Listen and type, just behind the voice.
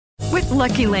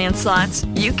Lucky Land Slots,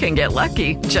 you can get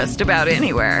lucky just about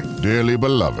anywhere. Dearly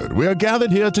beloved, we are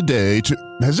gathered here today to...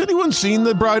 Has anyone seen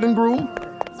the bride and groom?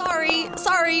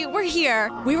 Sorry, we're here.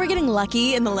 We were getting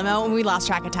lucky in the limo and we lost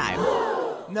track of time.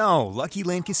 No, Lucky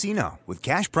Land Casino, with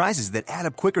cash prizes that add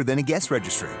up quicker than a guest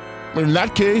registry. In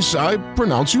that case, I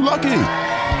pronounce you lucky.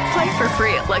 Play for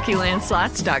free at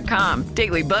LuckyLandSlots.com.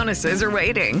 Daily bonuses are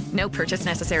waiting. No purchase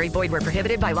necessary. Void where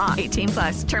prohibited by law.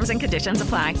 18+. Terms and conditions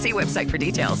apply. See website for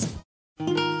details.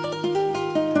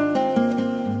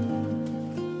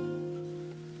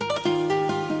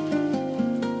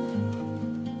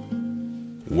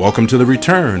 Welcome to the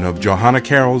return of Johanna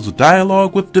Carroll's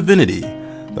Dialogue with Divinity.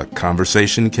 The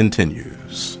conversation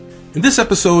continues. In this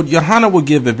episode, Johanna will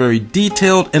give a very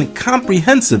detailed and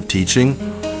comprehensive teaching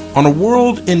on a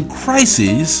world in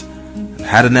crises and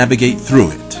how to navigate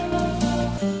through it.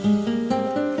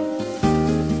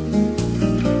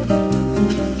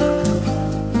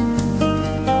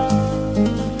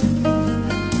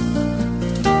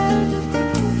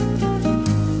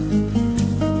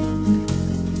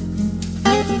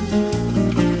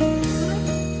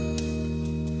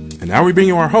 And now we bring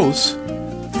you our host,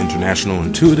 international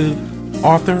intuitive,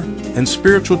 author, and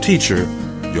spiritual teacher,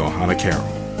 Johanna Carroll.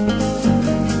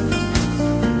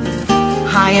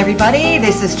 Hi, everybody.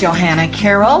 This is Johanna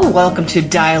Carroll. Welcome to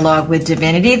Dialogue with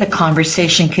Divinity. The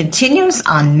conversation continues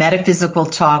on Metaphysical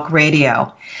Talk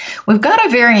Radio. We've got a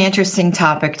very interesting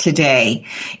topic today.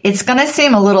 It's going to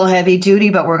seem a little heavy duty,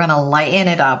 but we're going to lighten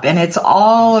it up. And it's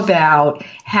all about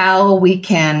how we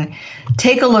can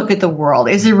take a look at the world.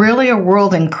 Is it really a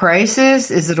world in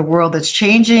crisis? Is it a world that's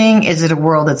changing? Is it a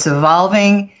world that's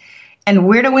evolving? And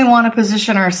where do we want to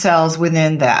position ourselves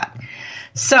within that?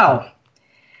 So,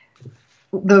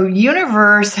 the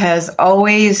universe has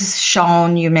always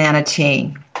shown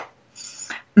humanity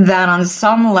that on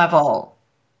some level,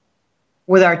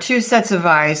 with our two sets of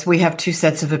eyes, we have two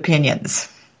sets of opinions.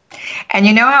 And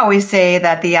you know how we say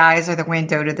that the eyes are the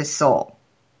window to the soul.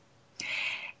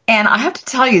 And I have to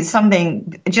tell you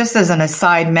something, just as an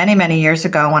aside, many, many years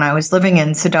ago when I was living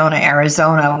in Sedona,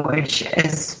 Arizona, which,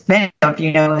 as many of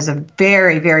you know, is a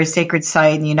very, very sacred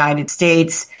site in the United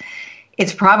States.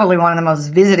 It's probably one of the most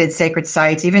visited sacred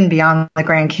sites, even beyond the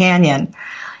Grand Canyon,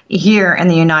 here in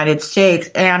the United States.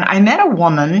 And I met a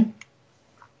woman.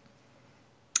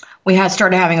 We had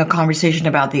started having a conversation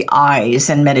about the eyes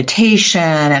and meditation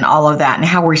and all of that and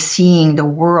how we're seeing the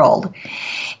world.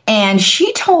 And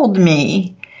she told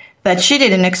me that she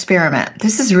did an experiment.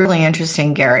 This is really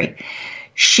interesting, Gary.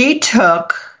 She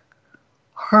took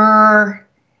her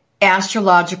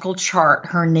astrological chart,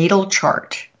 her natal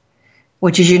chart,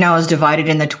 which, as you know, is divided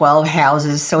into 12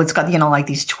 houses. So it's got, like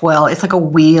these 12, it's like a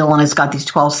wheel and it's got these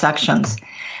 12 sections.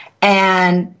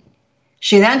 And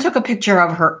she then took a picture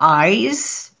of her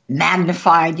eyes,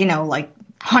 magnified, like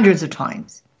hundreds of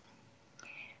times.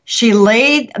 She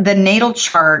laid the natal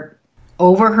chart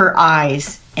over her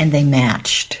eyes and they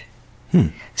matched.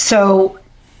 So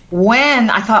when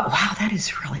I thought, wow, that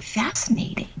is really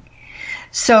fascinating.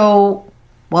 So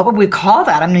what would we call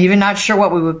that? I'm even not sure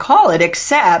what we would call it,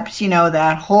 except,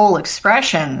 that whole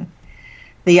expression,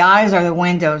 the eyes are the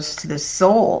windows to the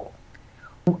soul.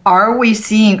 Are we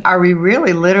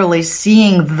really literally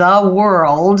seeing the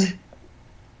world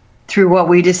through what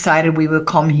we decided we would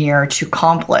come here to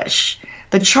accomplish?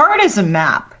 The chart is a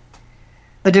map.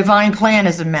 The divine plan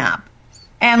is a map.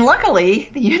 And luckily,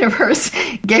 the universe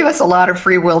gave us a lot of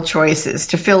free will choices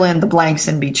to fill in the blanks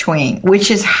in between,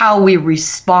 which is how we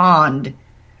respond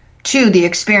to the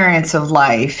experience of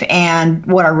life and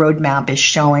what our roadmap is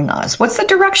showing us. What's the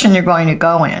direction you're going to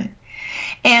go in?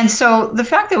 And so the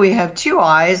fact that we have two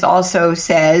eyes also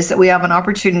says that we have an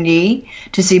opportunity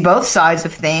to see both sides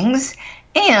of things,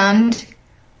 and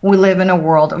we live in a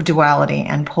world of duality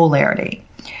and polarity.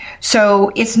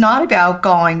 So it's not about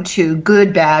going to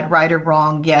good, bad, right or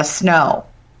wrong, yes, no.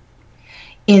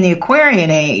 In the Aquarian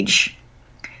age,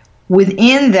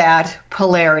 within that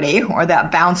polarity, or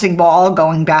that bouncing ball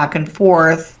going back and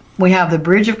forth, we have the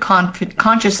bridge of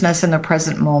consciousness in the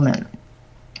present moment.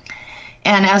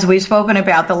 And as we've spoken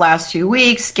about the last few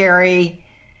weeks, Gary,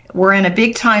 we're in a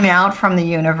big time out from the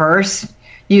universe.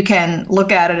 You can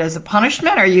look at it as a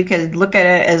punishment, or you could look at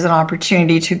it as an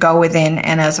opportunity to go within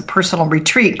and as a personal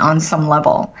retreat on some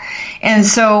level. And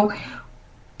so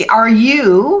are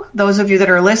you, those of you that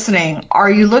are listening, are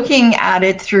you looking at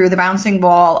it through the bouncing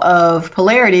ball of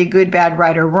polarity, good, bad,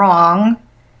 right, or wrong?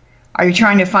 Are you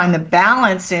trying to find the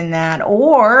balance in that?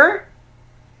 Or,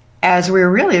 as we're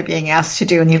really being asked to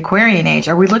do in the Aquarian age,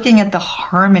 are we looking at the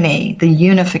harmony, the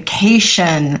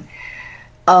unification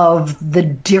of the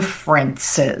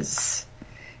differences?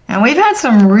 And we've had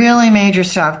some really major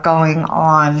stuff going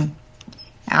on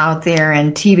out there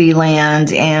in TV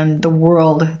land and the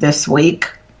world this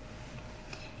week.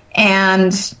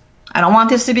 And I don't want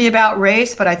this to be about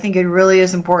race, but I think it really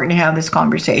is important to have this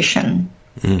conversation.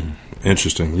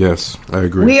 Interesting. Yes, I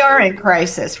agree. We are in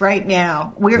crisis right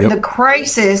now. The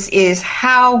crisis is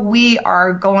how we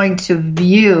are going to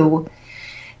view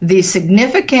the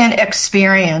significant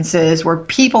experiences where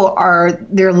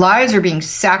their lives are being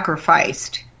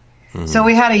sacrificed. So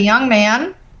we had a young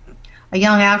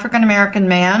African-American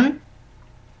man,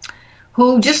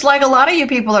 who, just like a lot of you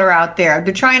people that are out there,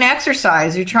 they're trying to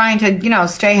exercise, they're trying to,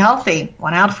 stay healthy,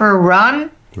 went out for a run.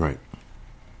 Right.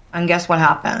 And guess what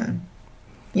happened?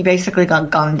 He basically got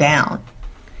gunned down.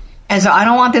 And so I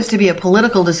don't want this to be a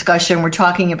political discussion. We're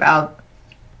talking about,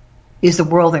 is the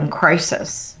world in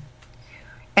crisis?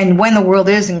 And when the world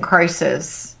is in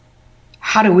crisis,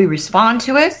 how do we respond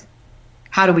to it?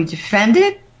 How do we defend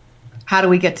it? How do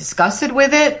we get disgusted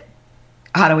with it?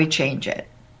 How do we change it?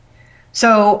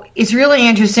 So it's really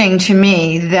interesting to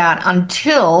me that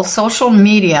until social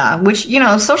media, which,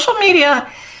 social media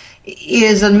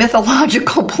is a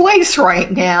mythological place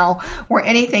right now where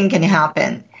anything can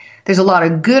happen. There's a lot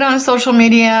of good on social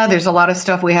media. There's a lot of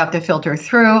stuff we have to filter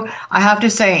through. I have to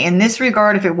say, in this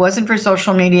regard, if it wasn't for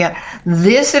social media,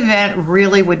 this event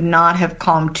really would not have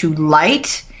come to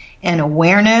light and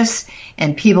awareness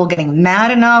and people getting mad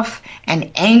enough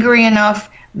and angry enough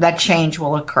that change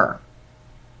will occur.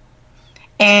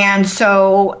 And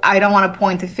so I don't want to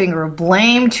point the finger of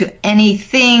blame to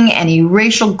anything, any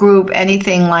racial group,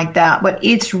 anything like that. But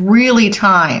it's really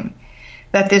time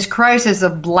that this crisis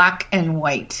of black and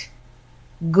white,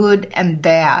 good and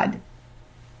bad,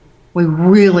 we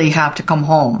really have to come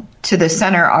home to the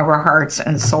center of our hearts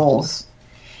and souls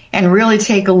and really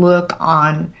take a look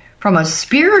on, from a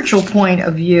spiritual point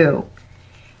of view.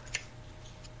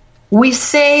 We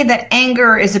say that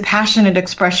anger is a passionate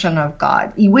expression of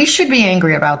God. We should be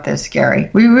angry about this, Gary.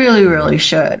 We really, really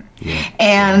should. Yeah.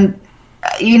 And,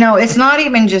 it's not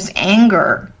even just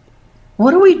anger.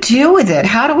 What do we do with it?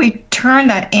 How do we turn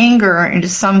that anger into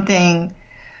something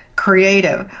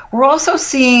creative? We're also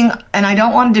seeing, and I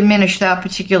don't want to diminish that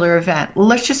particular event.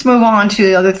 Let's just move on to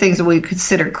the other things that we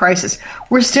consider crisis.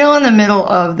 We're still in the middle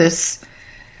of this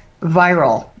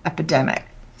viral epidemic.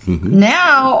 Mm-hmm.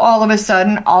 Now, all of a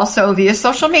sudden, also via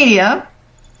social media,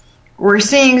 we're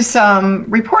seeing some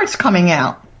reports coming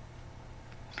out.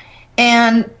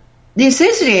 And this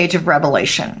is the age of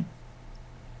revelation.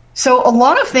 So a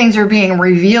lot of things are being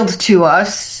revealed to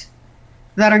us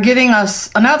that are giving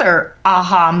us another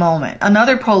aha moment,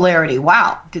 another polarity.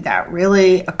 Wow, did that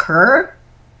really occur?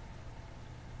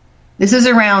 This is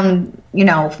around,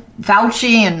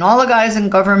 Fauci and all the guys in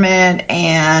government,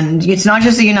 and it's not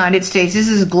just the United States. This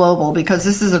is global because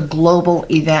this is a global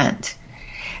event.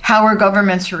 How are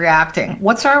governments reacting?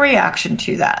 What's our reaction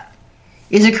to that?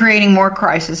 Is it creating more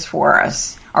crisis for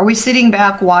us? Are we sitting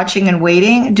back watching and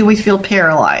waiting? Do we feel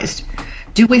paralyzed?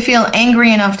 Do we feel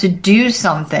angry enough to do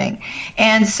something?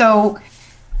 And so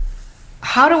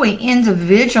how do we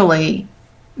individually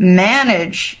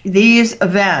manage these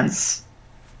events?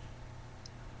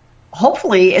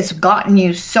 Hopefully it's gotten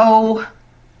you so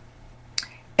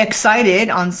excited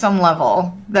on some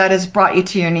level that has brought you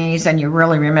to your knees and you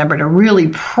really remember to really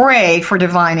pray for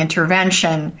divine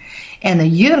intervention and the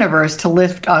universe to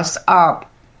lift us up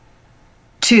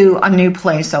to a new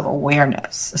place of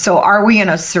awareness. So are we in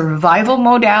a survival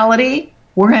modality?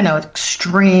 We're in an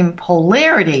extreme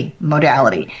polarity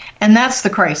modality. And that's the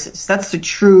crisis. That's the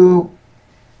true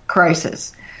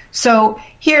crisis. So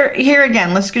here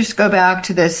again, let's just go back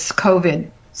to this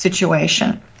COVID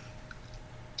situation.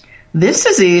 This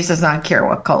disease does not care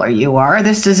what color you are.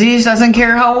 This disease doesn't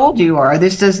care how old you are.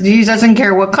 This disease doesn't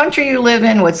care what country you live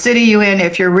in, what city you're in,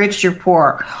 if you're rich, you're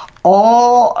poor.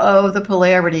 All of the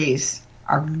polarities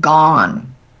are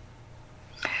gone.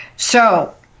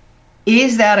 So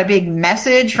is that a big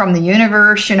message from the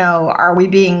universe? Are we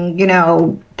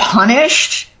being,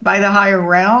 punished by the higher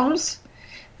realms?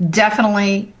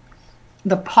 Definitely.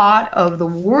 The pot of the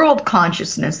world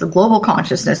consciousness, the global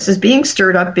consciousness, is being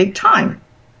stirred up big time.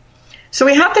 So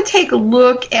we have to take a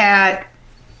look at,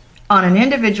 on an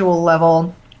individual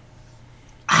level,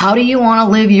 how do you want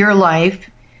to live your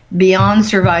life beyond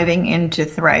surviving into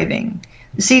thriving?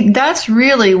 See, that's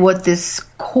really what this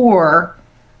core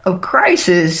of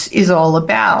crisis is all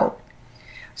about.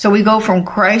 So we go from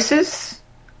crisis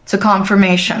to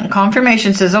confirmation.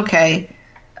 Confirmation says, okay,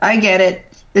 I get it.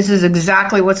 This is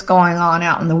exactly what's going on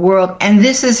out in the world, and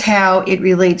this is how it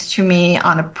relates to me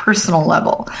on a personal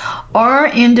level. Our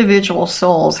individual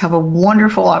souls have a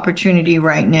wonderful opportunity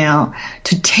right now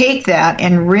to take that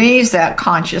and raise that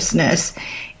consciousness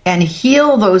and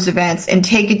heal those events and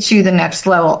take it to the next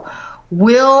level.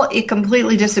 Will it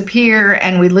completely disappear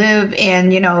and we live in,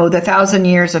 the 1,000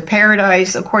 years of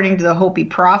paradise according to the Hopi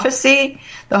prophecy?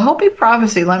 The Hopi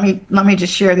prophecy, let me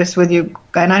just share this with you,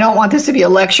 and I don't want this to be a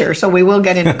lecture, so we will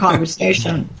get into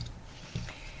conversation.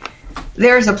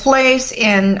 There's a place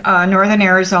in northern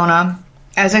Arizona.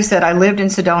 As I said, I lived in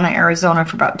Sedona, Arizona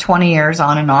for about 20 years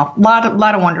on and off. A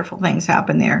lot of wonderful things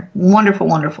happen there. Wonderful,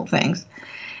 wonderful things.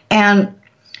 And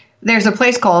there's a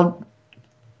place called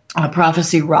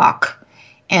Prophecy Rock.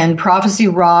 And Prophecy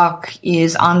Rock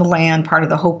is on the land, part of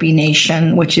the Hopi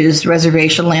Nation, which is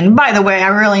reservation land. By the way, I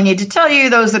really need to tell you,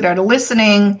 those that are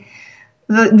listening,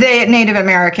 the Native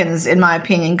Americans, in my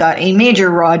opinion, got a major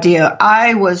raw deal.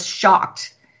 I was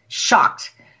shocked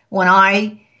when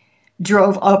I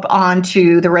drove up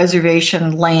onto the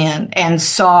reservation land and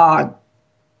saw,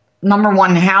 number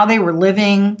one, how they were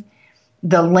living.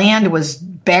 The land was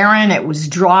barren. It was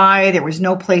dry. There was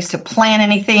no place to plant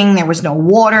anything. There was no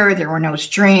water. There were no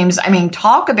streams. I mean,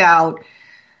 talk about,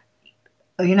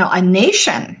 a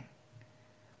nation,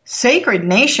 sacred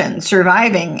nation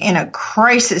surviving in a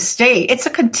crisis state. It's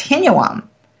a continuum.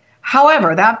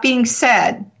 However, that being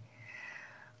said,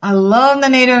 I love the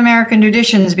Native American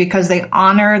traditions because they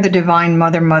honor the divine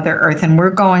Mother Earth. And we're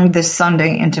going this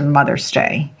Sunday into Mother's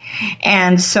Day.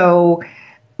 And so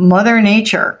Mother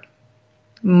Nature,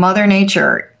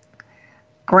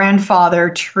 grandfather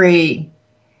tree,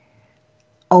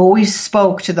 always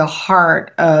spoke to the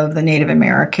heart of the Native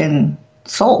American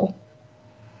soul.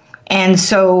 And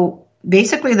so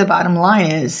basically the bottom line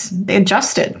is they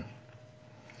adjusted.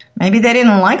 Maybe they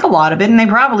didn't like a lot of it, and they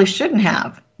probably shouldn't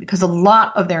have, because a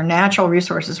lot of their natural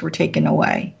resources were taken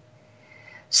away.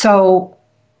 So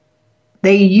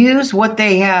they used what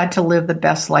they had to live the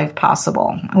best life possible.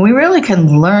 And we really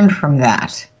can learn from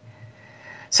that.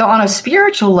 So on a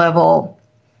spiritual level,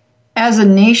 as a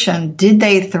nation, did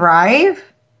they thrive?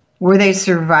 Were they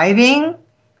surviving?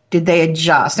 Did they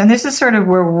adjust? And this is sort of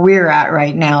where we're at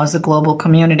right now as a global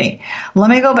community. Let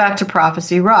me go back to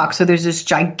Prophecy Rock. So there's this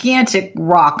gigantic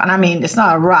rock, and I mean, it's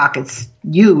not a rock, it's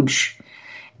huge.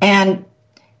 And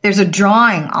there's a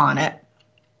drawing on it.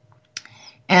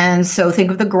 And so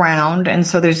think of the ground. And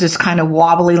so there's this kind of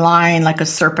wobbly line like a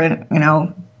serpent,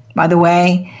 by the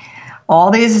way.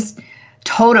 All these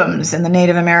totems in the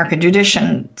Native American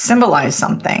tradition symbolize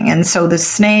something. And so the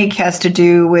snake has to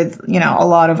do with, a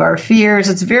lot of our fears.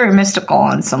 It's very mystical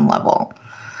on some level.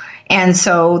 And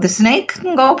so the snake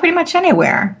can go pretty much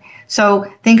anywhere.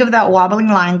 So think of that wobbling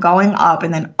line going up,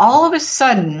 and then all of a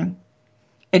sudden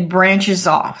it branches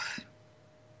off.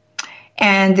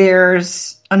 And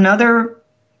there's another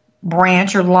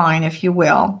branch or line, if you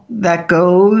will, that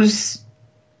goes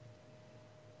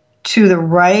to the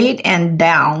right and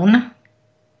down.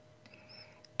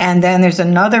 And then there's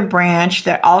another branch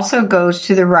that also goes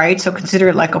to the right, so consider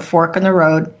it like a fork in the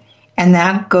road, and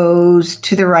that goes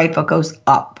to the right but goes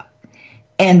up.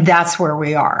 And that's where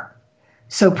we are.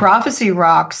 So Prophecy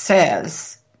Rock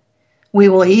says we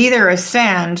will either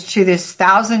ascend to this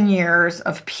 1,000 years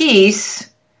of peace,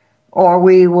 or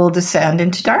we will descend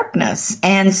into darkness.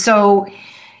 And so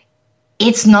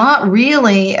it's not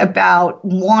really about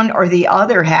one or the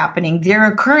other happening.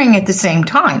 They're occurring at the same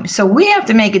time. So we have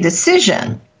to make a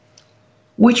decision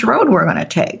which road we're going to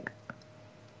take.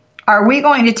 Are we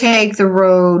going to take the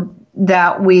road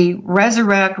that we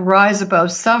resurrect, rise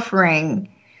above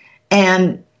suffering,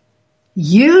 and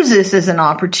use this as an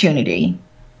opportunity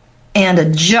and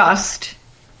adjust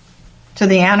to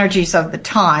the energies of the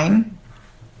time?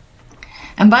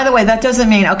 And by the way, that doesn't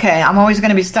mean, okay, I'm always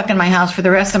going to be stuck in my house for the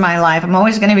rest of my life. I'm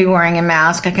always going to be wearing a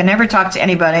mask. I can never talk to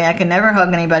anybody. I can never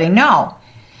hug anybody. No.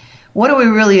 What are we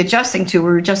really adjusting to?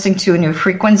 We're adjusting to a new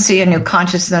frequency, a new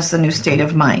consciousness, a new state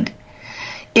of mind.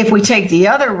 If we take the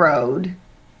other road,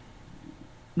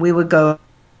 we would go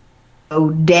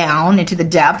down into the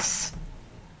depths.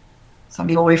 Some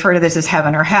people refer to this as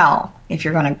heaven or hell, if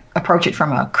you're going to approach it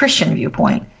from a Christian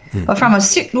viewpoint. But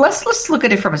let's look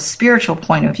at it from a spiritual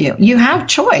point of view. You have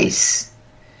choice.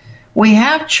 We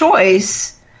have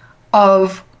choice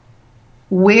of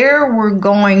where we're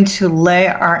going to lay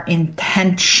our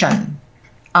intention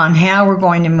on how we're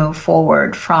going to move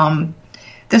forward from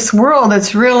this world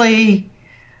that's really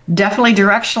definitely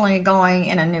directionally going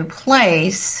in a new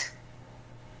place.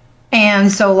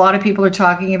 And so a lot of people are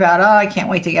talking about, I can't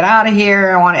wait to get out of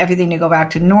here. I want everything to go back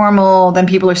to normal. Then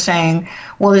people are saying,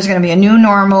 well, there's going to be a new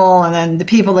normal. And then the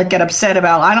people that get upset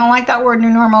about, I don't like that word new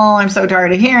normal. I'm so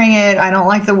tired of hearing it. I don't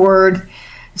like the word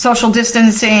social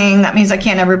distancing. That means I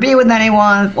can't ever be with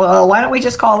anyone. Well, why don't we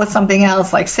just call it something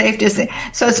else like safe distancing?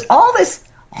 So it's all this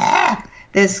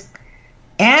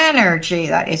energy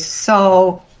that is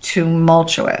so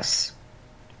tumultuous.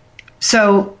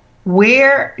 So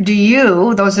where do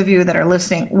you, those of you that are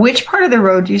listening, which part of the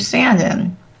road do you stand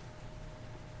in?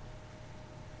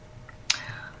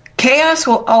 Chaos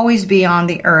will always be on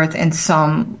the earth in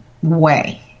some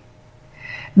way,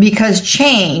 because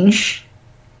change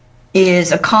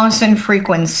is a constant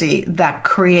frequency that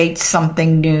creates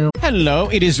something new. Hello,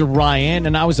 it is Ryan,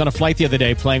 and I was on a flight the other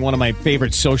day playing one of my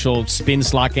favorite social spin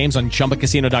slot games on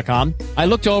ChumbaCasino.com. I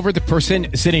looked over the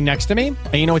person sitting next to me,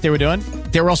 and you know what they were doing?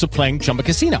 They were also playing Chumba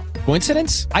Casino.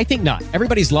 Coincidence? I think not.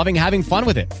 Everybody's loving having fun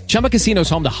with it. Chumba Casino is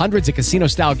home to hundreds of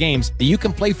casino-style games that you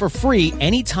can play for free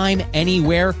anytime,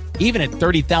 anywhere, even at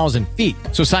 30,000 feet.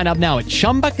 So sign up now at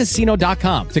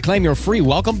ChumbaCasino.com to claim your free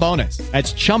welcome bonus.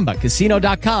 That's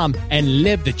ChumbaCasino.com and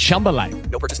live the Chumba life.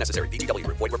 No purchase necessary. VGW.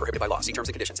 Void where prohibited by law. See terms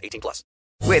and conditions. 18+.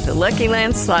 With the Lucky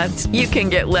Land Slots, you can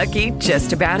get lucky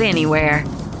just about anywhere.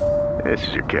 This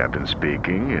is your captain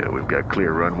speaking. We've got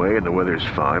clear runway and the weather's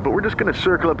fine, but we're just going to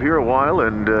circle up here a while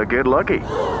and get lucky.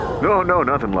 No,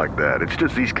 nothing like that. It's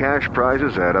just these cash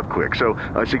prizes add up quick. So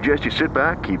I suggest you sit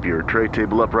back, keep your tray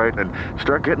table upright, and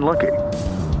start getting lucky.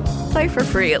 Play for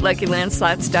free at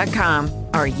LuckyLandSlots.com.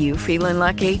 Are you feeling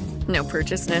lucky? No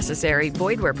purchase necessary.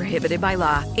 Void where prohibited by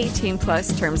law.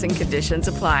 18+ terms and conditions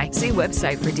apply. See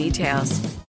website for details.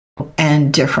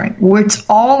 And different. It's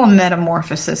all a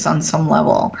metamorphosis on some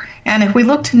level. And if we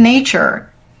look to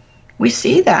nature, we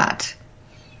see that.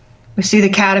 We see the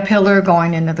caterpillar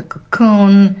going into the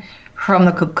cocoon. From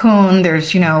the cocoon,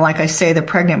 there's, like I say, the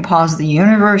pregnant pause of the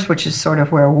universe, which is sort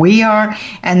of where we are.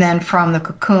 And then from the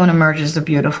cocoon emerges the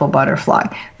beautiful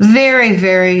butterfly. Very,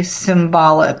 very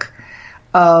symbolic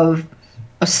of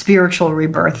a spiritual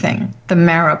rebirthing, the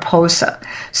mariposa.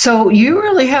 So you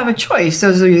really have a choice,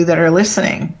 those of you that are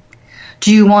listening.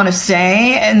 Do you want to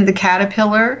stay in the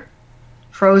caterpillar,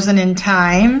 frozen in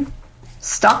time,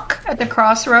 stuck at the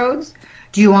crossroads?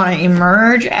 Do you want to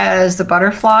emerge as the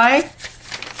butterfly?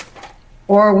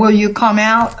 Or will you come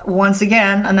out, once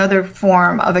again, another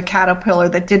form of a caterpillar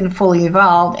that didn't fully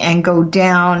evolve and go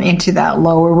down into that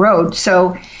lower road?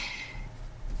 So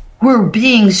we're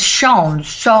being shown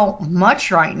so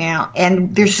much right now,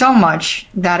 and there's so much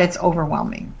that it's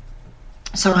overwhelming.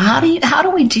 So how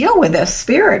do we deal with this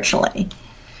spiritually?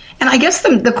 And I guess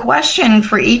the question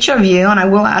for each of you, and I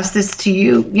will ask this to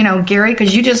you, Gary,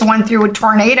 because you just went through a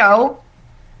tornado,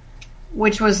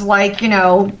 which was like,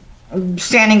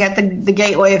 standing at the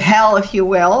gateway of hell, if you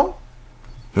will.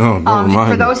 Oh, never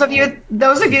mind. For those of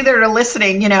you that are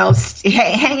listening,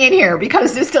 hang in here,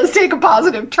 because this does take a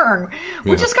positive turn. Yeah.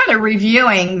 We're just kind of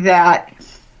reviewing that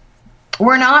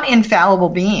we're not infallible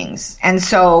beings, and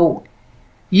so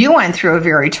you went through a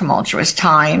very tumultuous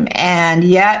time, and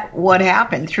yet what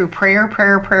happened? Through prayer,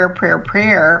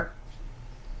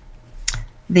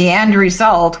 the end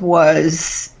result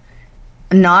was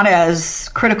not as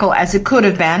critical as it could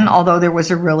have been, although there was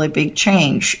a really big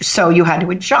change. So you had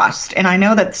to adjust. And I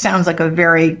know that sounds like a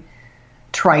very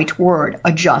trite word,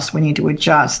 adjust. We need to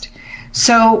adjust.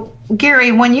 So,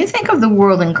 Gary, when you think of the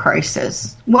world in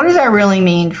crisis, what does that really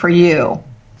mean for you?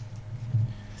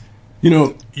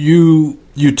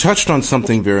 You touched on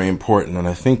something very important, and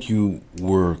I think you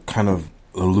were kind of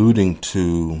alluding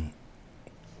to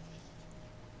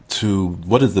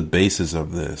what is the basis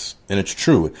of this. And it's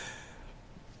true.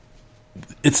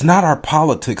 It's not our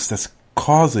politics that's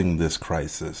causing this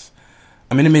crisis.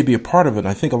 I mean, it may be a part of it. And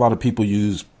I think a lot of people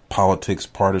use politics,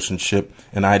 partisanship,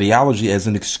 and ideology as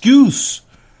an excuse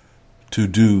to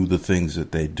do the things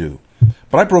that they do.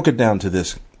 But I broke it down to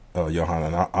this, Johanna,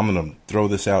 and I'm going to throw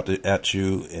this out at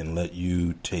you and let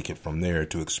you take it from there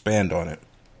to expand on it.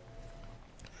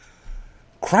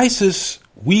 Crisis,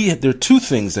 there are two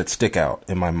things that stick out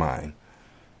in my mind.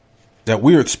 That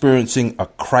we're experiencing a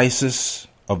crisis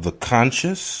of the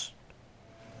conscious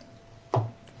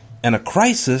and a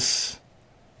crisis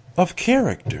of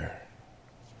character.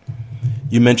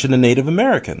 You mentioned the Native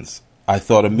Americans. I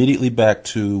thought immediately back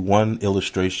to one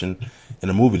illustration in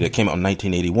a movie that came out in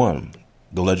 1981,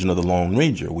 The Legend of the Lone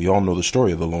Ranger. We all know the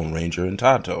story of the Lone Ranger and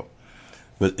Tonto.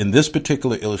 But in this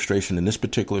particular illustration, in this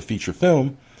particular feature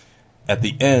film, at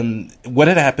the end, what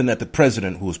had happened that the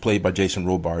president, who was played by Jason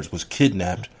Robards, was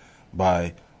kidnapped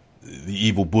by the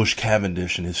evil Bush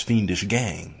Cavendish and his fiendish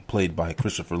gang, played by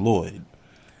Christopher Lloyd.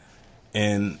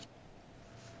 And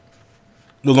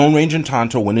the Lone Ranger and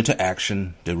Tonto went into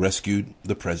action. They rescued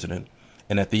the president.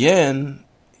 And at the end,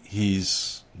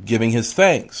 he's giving his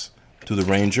thanks to the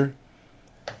Ranger.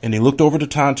 And he looked over to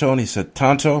Tonto and he said,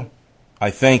 "Tonto,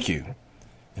 I thank you."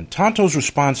 And Tonto's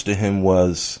response to him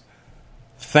was,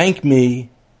 "Thank me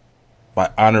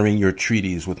by honoring your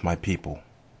treaties with my people."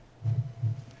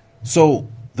 So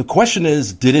the question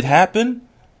is, did it happen?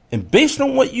 And based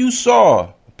on what you saw,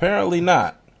 apparently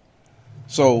not.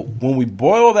 So when we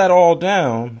boil that all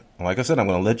down, like I said, I'm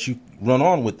going to let you run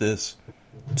on with this.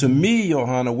 To me,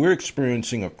 Johanna, we're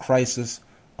experiencing a crisis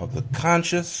of the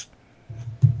conscious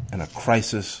and a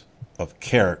crisis of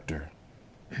character.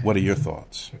 What are your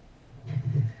thoughts?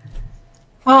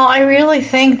 Well, I really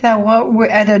think that what we're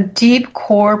at a deep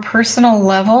core personal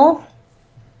level,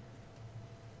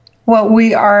 what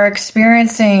we are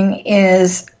experiencing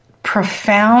is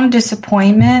profound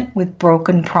disappointment with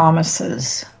broken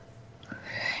promises.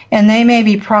 And they may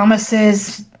be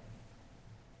promises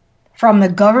from the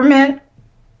government.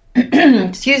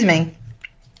 Excuse me.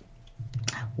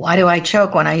 Why do I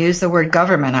choke when I use the word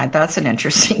government? That's an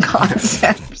interesting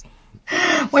concept.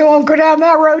 We won't go down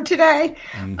that road today.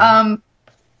 Mm-hmm.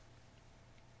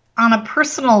 On a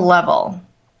personal level,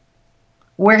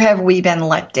 where have we been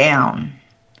let down?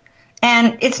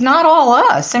 And it's not all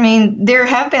us. I mean, there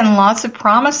have been lots of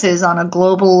promises on a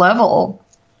global level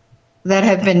that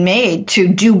have been made to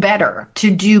do better,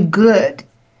 to do good.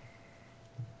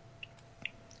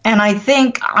 And I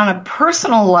think on a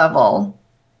personal level,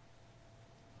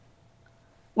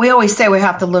 we always say we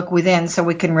have to look within so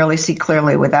we can really see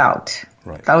clearly without.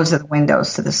 Right. Those are the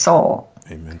windows to the soul.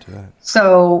 Amen to that.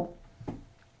 So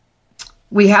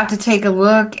we have to take a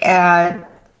look at,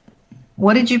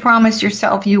 what did you promise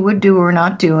yourself you would do or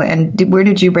not do, and where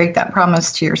did you break that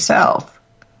promise to yourself?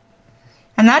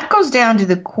 And that goes down to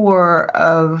the core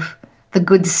of the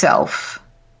good self.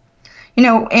 You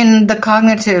know, in the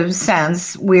cognitive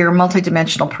sense, we're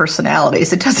multidimensional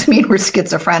personalities. It doesn't mean we're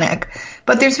schizophrenic,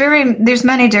 but there's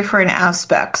many different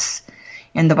aspects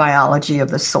in the biology of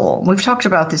the soul. We've talked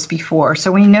about this before,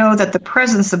 so we know that the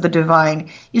presence of the divine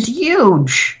is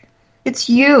huge. It's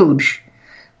huge.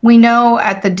 We know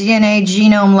at the DNA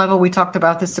genome level, we talked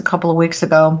about this a couple of weeks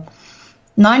ago,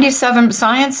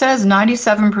 science says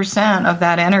 97% of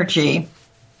that energy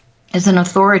is an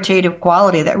authoritative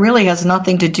quality that really has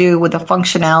nothing to do with the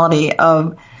functionality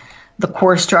of the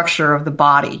core structure of the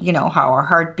body. You know, how our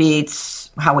heart beats,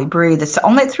 how we breathe. It's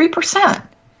only 3%.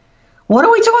 What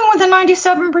are we doing with the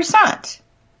 97%?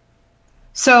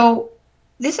 So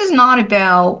this is not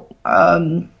about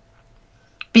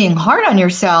being hard on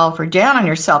yourself or down on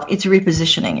yourself. It's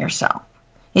repositioning yourself.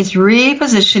 It's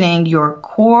repositioning your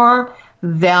core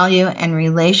value and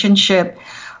relationship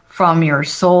from your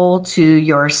soul to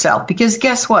yourself. Because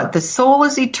guess what? The soul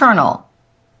is eternal.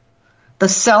 The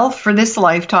self for this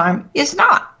lifetime is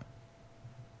not.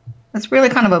 It's really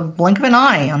kind of a blink of an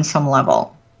eye on some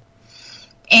level.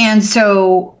 And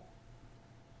so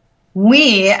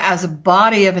we, as a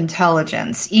body of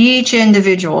intelligence, each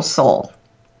individual soul,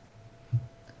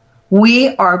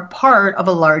 we are part of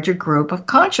a larger group of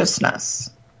consciousness.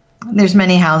 There's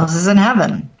many houses in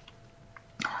heaven.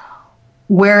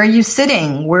 Where are you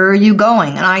sitting? Where are you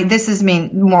going? And this is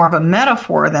more of a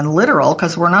metaphor than literal,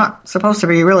 because we're not supposed to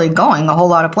be really going a whole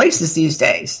lot of places these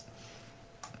days.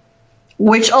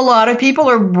 Which a lot of people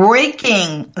are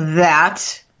breaking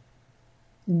that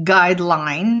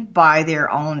guideline by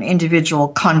their own individual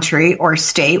country or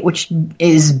state, which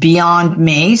is beyond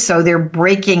me. So they're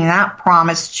breaking that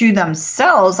promise to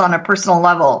themselves on a personal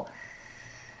level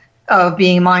of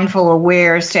being mindful,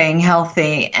 aware, staying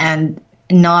healthy, and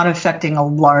not affecting a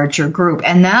larger group.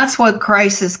 And that's what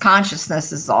crisis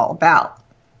consciousness is all about.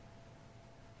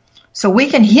 So we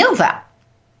can heal that.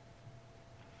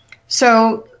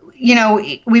 So, you know,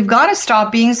 we've got to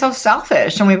stop being so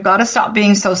selfish, and we've got to stop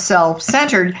being so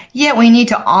self-centered, yet we need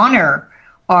to honor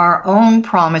our own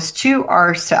promise to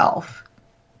ourselves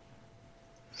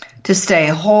to stay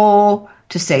whole,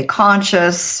 to stay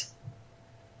conscious.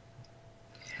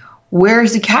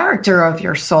 Where's the character of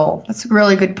your soul? That's a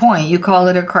really good point. You call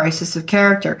it a crisis of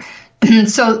character.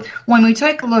 So when we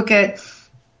take a look at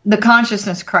the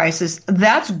consciousness crisis,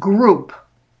 that's group.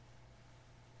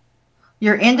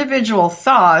 Your individual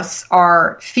thoughts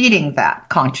are feeding that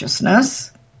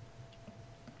consciousness.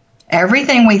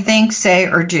 Everything we think, say,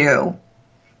 or do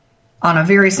on a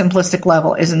very simplistic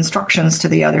level is instructions to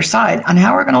the other side on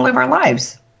how we're going to live our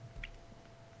lives.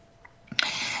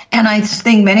 And I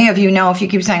think many of you know, if you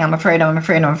keep saying, I'm afraid.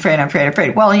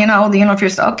 Well, you know, the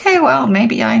universe, okay, well,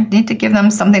 maybe I need to give them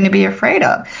something to be afraid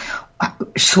of.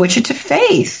 Switch it to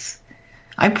faith.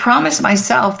 I promise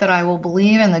myself that I will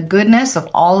believe in the goodness of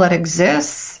all that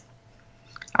exists.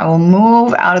 I will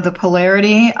move out of the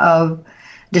polarity of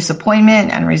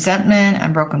disappointment and resentment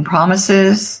and broken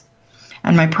promises.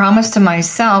 And my promise to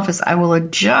myself is I will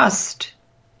adjust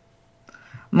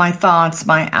my thoughts,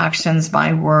 my actions,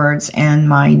 my words, and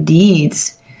my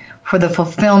deeds for the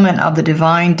fulfillment of the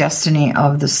divine destiny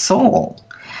of the soul.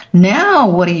 Now,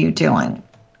 what are you doing?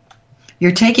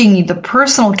 You're taking the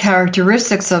personal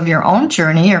characteristics of your own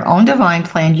journey, your own divine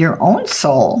plan, your own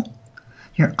soul.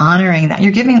 You're honoring that.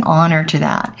 You're giving honor to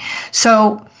that.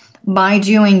 So by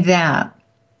doing that,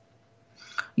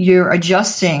 you're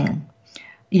adjusting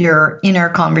your inner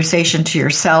conversation to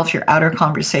yourself, your outer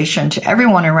conversation to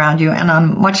everyone around you, and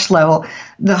on much level,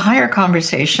 the higher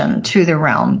conversation to the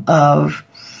realm of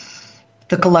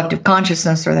the collective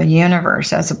consciousness or the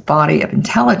universe as a body of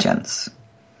intelligence.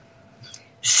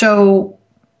 So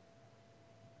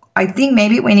I think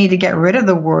maybe we need to get rid of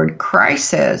the word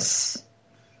crisis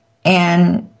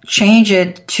and change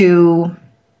it to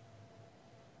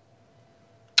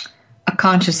a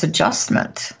conscious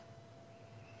adjustment.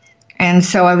 And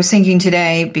so I was thinking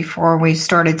today, before we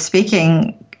started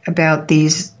speaking, about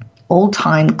these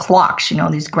old-time clocks,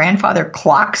 these grandfather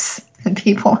clocks that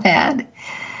people had.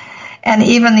 And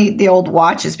even the old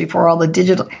watches before all the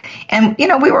digital. And,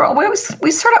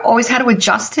 we sort of always had to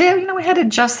adjust it. We had to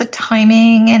adjust the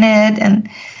timing in it. And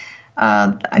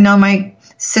I know my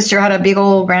sister had a big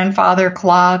old grandfather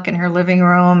clock in her living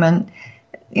room. And,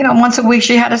 once a week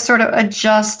she had to sort of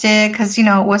adjust it because,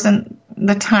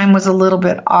 the time was a little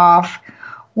bit off.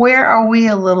 Where are we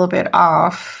a little bit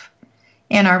off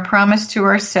in our promise to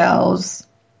ourselves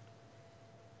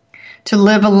to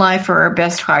live a life for our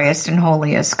best, highest, and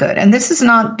holiest good? And this is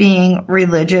not being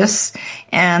religious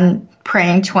and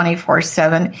praying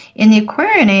 24/7. In the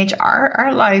Aquarian age,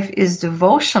 our life is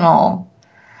devotional.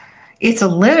 It's a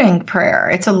living prayer.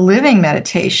 It's a living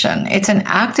meditation. It's an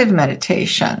active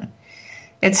meditation.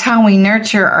 It's how we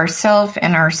nurture ourselves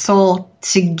and our soul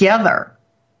together.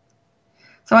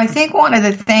 So I think one of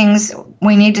the things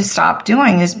we need to stop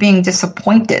doing is being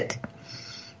disappointed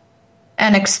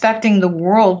and expecting the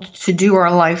world to do our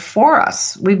life for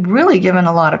us. We've really given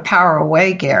a lot of power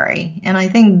away, Gary. And I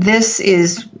think this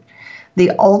is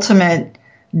the ultimate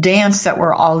dance that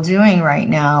we're all doing right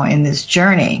now in this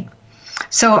journey.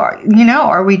 So,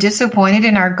 are we disappointed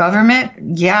in our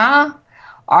government? Yeah.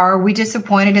 Are we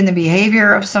disappointed in the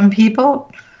behavior of some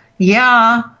people?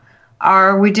 Yeah.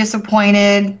 Are we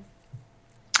disappointed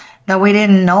that we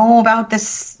didn't know about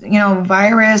this,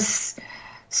 virus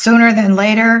sooner than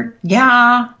later?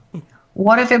 Yeah.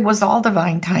 What if it was all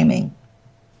divine timing?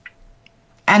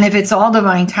 And if it's all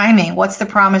divine timing, what's the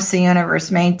promise the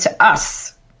universe made to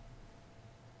us?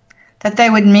 That they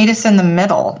would meet us in the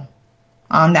middle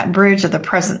on that bridge of the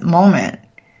present moment,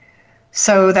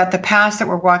 so that the past that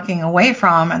we're walking away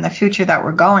from and the future that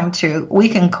we're going to, we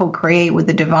can co-create with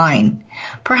the divine.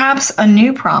 Perhaps a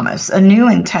new promise, a new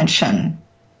intention,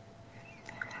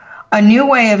 a new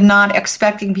way of not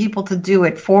expecting people to do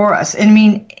it for us. I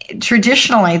mean,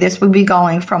 traditionally, this would be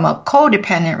going from a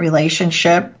codependent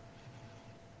relationship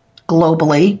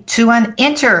globally to an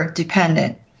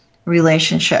interdependent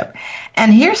relationship.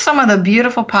 And here's some of the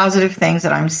beautiful positive things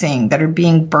that I'm seeing that are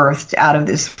being birthed out of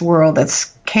this world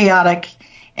that's chaotic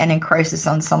and in crisis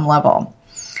on some level.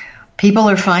 People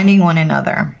are finding one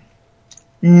another.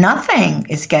 Nothing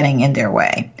is getting in their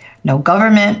way. No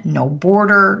government, no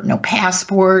border, no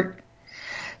passport.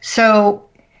 So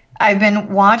I've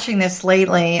been watching this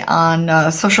lately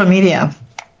on social media.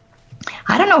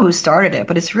 I don't know who started it,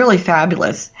 but it's really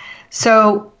fabulous.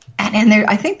 So, and there,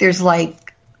 I think there's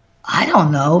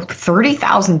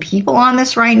 30,000 people on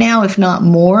this right now, if not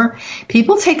more.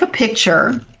 People take a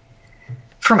picture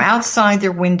from outside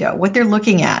their window, what they're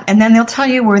looking at, and then they'll tell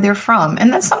you where they're from.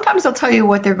 And then sometimes they'll tell you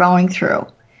what they're going through.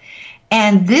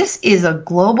 And this is a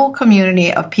global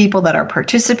community of people that are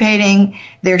participating.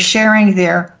 They're sharing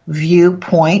their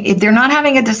viewpoint. If they're not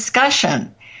having a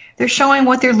discussion, they're showing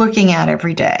what they're looking at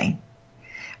every day,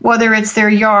 whether it's their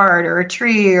yard or a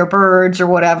tree or birds or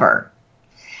whatever.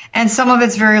 And some of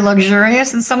it's very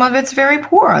luxurious and some of it's very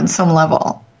poor on some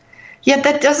level. Yet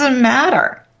that doesn't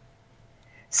matter.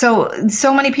 So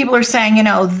many people are saying,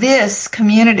 this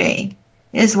community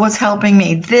is what's helping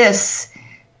me. This,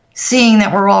 seeing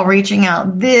that we're all reaching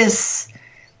out, this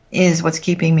is what's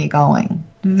keeping me going.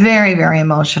 Very, very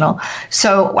emotional.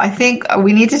 So I think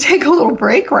we need to take a little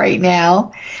break right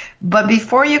now. But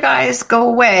before you guys go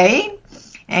away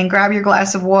and grab your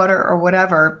glass of water or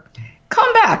whatever,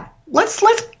 come back. Let's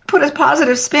put a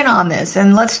positive spin on this,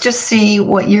 and let's just see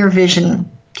what your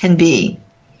vision can be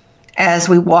as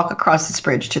we walk across this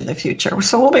bridge to the future.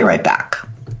 So we'll be right back.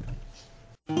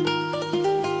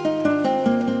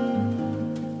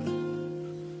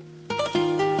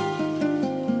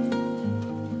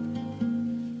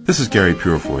 This is Gary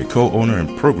Purefoy, co-owner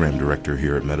and program director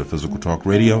here at Metaphysical Talk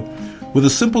Radio, with a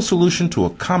simple solution to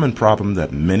a common problem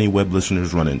that many web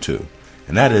listeners run into.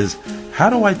 And that is,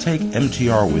 how do I take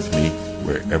MTR with me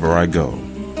wherever I go?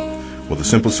 Well, the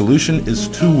simple solution is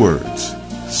 2 words: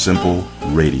 Simple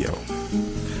Radio.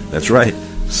 That's right,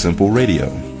 Simple Radio.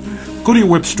 Go to your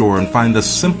web store and find the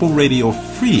Simple Radio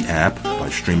free app by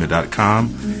Streema.com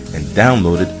and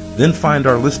download it, then find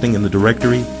our listing in the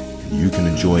directory. You can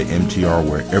enjoy MTR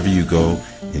wherever you go,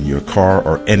 in your car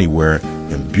or anywhere,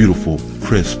 in beautiful,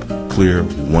 crisp, clear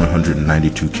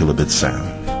 192 kilobit sound.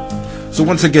 So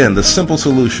once again, the simple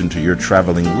solution to your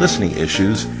traveling listening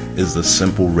issues is the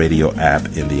Simple Radio app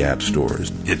in the app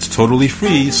stores. It's totally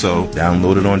free, so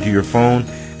download it onto your phone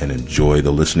and enjoy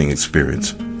the listening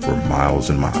experience for miles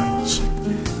and miles.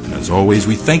 And as always,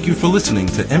 we thank you for listening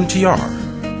to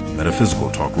MTR,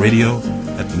 Metaphysical Talk Radio,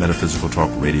 at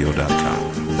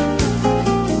metaphysicaltalkradio.com.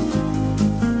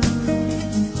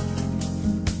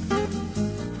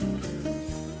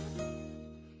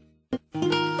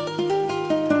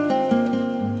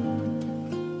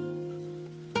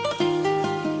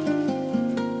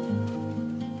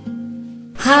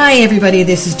 Hi, everybody.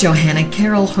 This is Johanna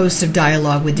Carroll, host of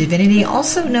Dialogue with Divinity,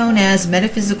 also known as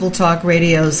Metaphysical Talk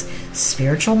Radio's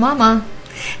Spiritual Mama.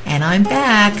 And I'm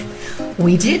back.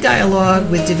 We did Dialogue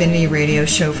with Divinity radio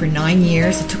show for 9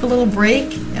 years. I took a little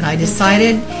break, and I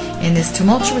decided in this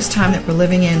tumultuous time that we're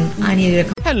living in, I needed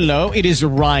a... Hello, it is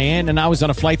Ryan, and I was on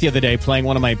a flight the other day playing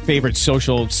one of my favorite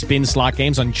social spin slot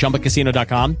games on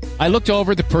ChumbaCasino.com. I looked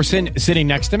over at the person sitting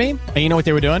next to me, and you know what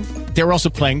they were doing? They were also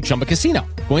playing Chumba Casino.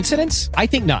 Coincidence? I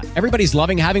think not. Everybody's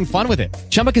loving having fun with it.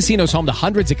 Chumba Casino is home to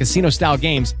hundreds of casino-style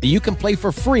games that you can play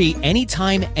for free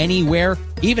anytime, anywhere,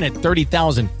 even at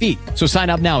 30,000 feet. So sign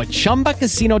up now at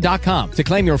ChumbaCasino.com to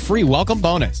claim your free welcome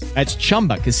bonus. That's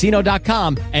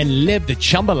ChumbaCasino.com and live the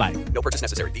Chumba life. No purchase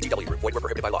necessary. VGW. Void where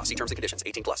prohibited by law. See terms and conditions.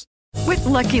 18+. With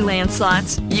Lucky Land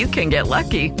Slots, you can get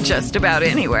lucky just about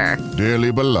anywhere.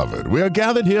 Dearly beloved, we are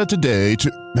gathered here today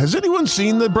to... Has anyone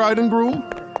seen the bride and groom?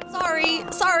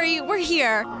 Sorry, we're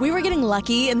here. We were getting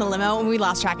lucky in the limo and we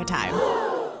lost track of time.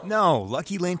 No,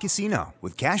 Lucky Land Casino,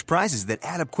 with cash prizes that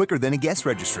add up quicker than a guest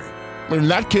registry. In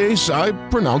that case, I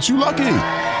pronounce you lucky.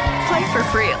 Play for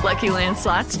free at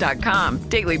LuckyLandSlots.com.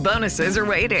 Daily bonuses are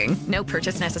waiting. No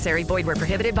purchase necessary. Void where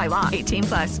prohibited by law.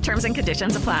 18+. Terms and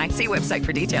conditions apply. See website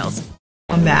for details.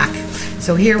 I'm back.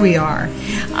 So here we are.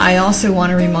 I also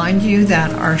want to remind you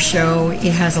that our show,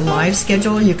 it has a live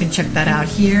schedule. You can check that out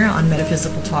here on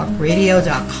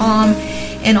metaphysicaltalkradio.com.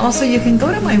 And also you can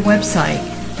go to my website,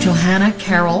 Johanna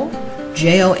Carroll,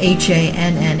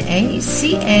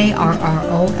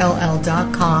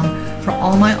 JohannaCarroll.com for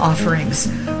all my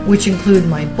offerings, which include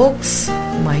my books,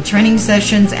 my training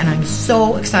sessions, and I'm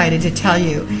so excited to tell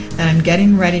you that I'm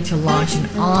getting ready to launch an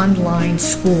online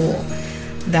school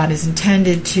that is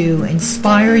intended to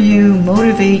inspire you,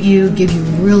 motivate you, give you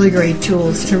really great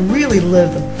tools to really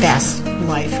live the best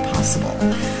life possible.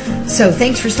 So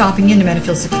thanks for stopping in to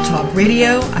Metaphysical Talk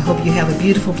Radio. I hope you have a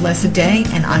beautiful, blessed day,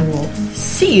 and I will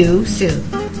see you soon.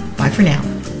 Bye for now.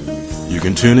 You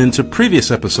can tune in to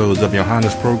previous episodes of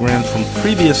Johanna's programs from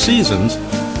previous seasons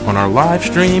on our live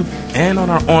stream and on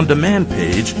our on-demand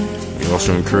page. We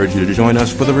also encourage you to join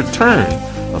us for the return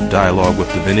of Dialogue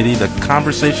with Divinity. The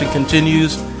conversation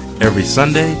continues every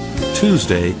Sunday,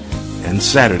 Tuesday, and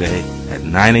Saturday at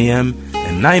 9 a.m.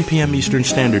 and 9 p.m. Eastern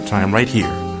Standard Time right here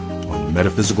on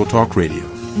Metaphysical Talk Radio.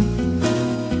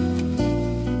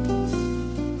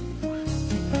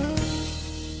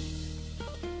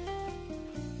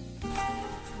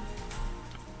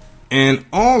 And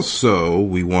also,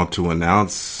 we want to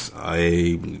announce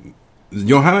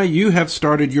Johanna, you have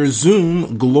started your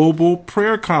Zoom Global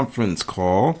Prayer Conference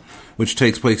call, which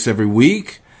takes place every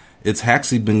week. It's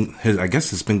actually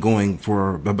it's been going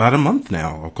for about a month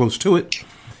now, or close to it.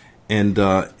 And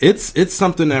it's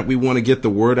something that we want to get the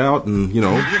word out, and you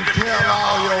can tell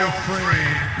all your friends.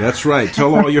 That's right.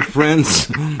 Tell all your friends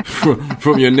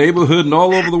from your neighborhood and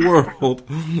all over the world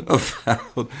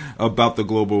about the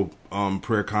Global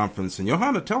Prayer Conference. And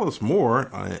Johanna, tell us more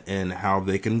and how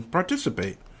they can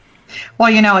participate.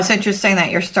 Well, it's interesting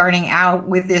that you're starting out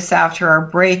with this after our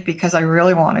break, because I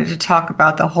really wanted to talk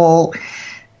about the whole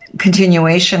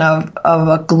continuation of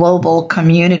a global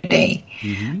community.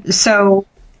 Mm-hmm. So,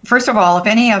 first of all, if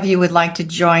any of you would like to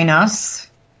join us,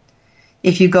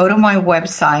 if you go to my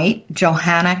website,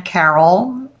 Johanna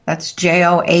Carroll, That's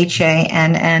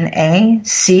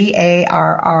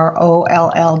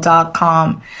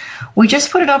JohannaCarroll.com. We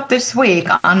just put it up this week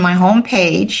on my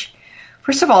homepage.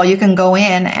 First of all, you can go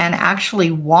in and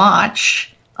actually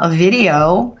watch a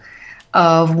video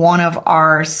of one of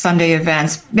our Sunday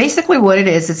events. Basically what it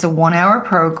is, it's a 1-hour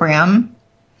program.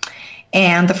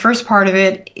 And the first part of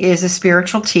it is a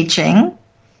spiritual teaching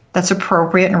that's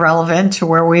appropriate and relevant to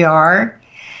where we are.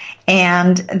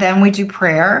 And then we do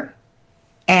prayer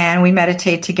and we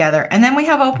meditate together. And then we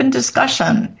have open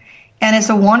discussion. And it's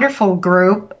a wonderful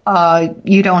group.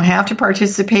 You don't have to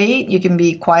participate. You can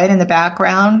be quiet in the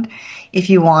background if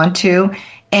you want to.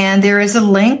 And there is a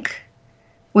link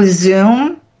with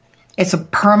Zoom. It's a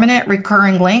permanent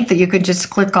recurring link that you could just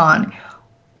click on.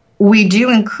 We do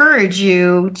encourage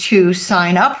you to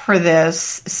sign up for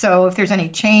this. So if there's any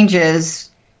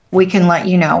changes, we can let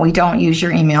you know. We don't use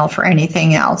your email for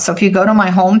anything else. So if you go to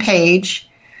my homepage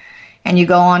and you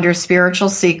go under Spiritual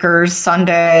Seekers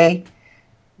Sunday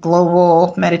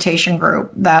Global Meditation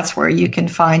Group, that's where you can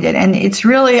find it. And it's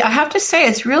really, I have to say,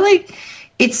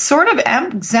 it sort of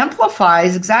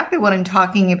exemplifies exactly what I'm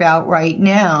talking about right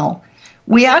now.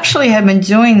 We actually have been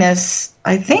doing this,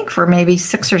 I think, for maybe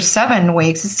 6 or 7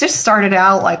 weeks. It's just started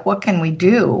out like, what can we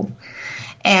do?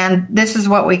 And this is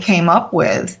what we came up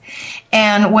with.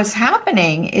 And what's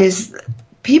happening is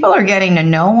people are getting to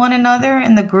know one another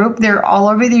in the group. They're all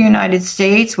over the United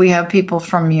States. We have people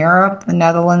from Europe, the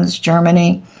Netherlands,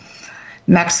 Germany,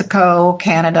 Mexico,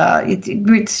 Canada. It's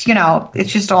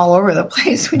it's just all over the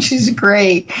place, which is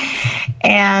great.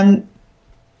 And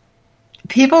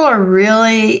people are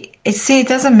really, it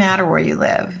doesn't matter where you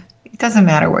live. It doesn't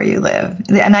matter where you live.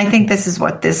 And I think this is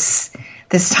what this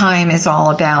time is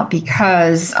all about,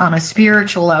 because on a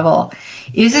spiritual level,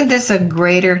 isn't this a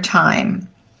greater time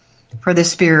for the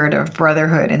spirit of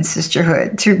brotherhood and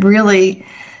sisterhood to really,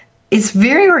 it's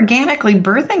very organically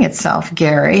birthing itself,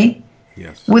 Gary.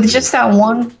 Yes. With just that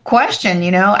one question,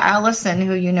 Allison,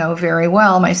 who you know very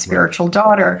well, my spiritual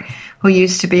daughter, who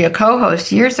used to be a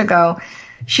co-host years ago,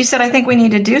 she said, I think we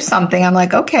need to do something. I'm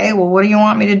like, okay, well, what do you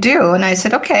want me to do? And I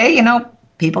said, okay,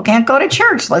 people can't go to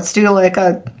church. Let's do like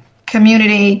a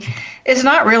community. It's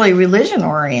not really religion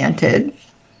oriented.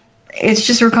 It's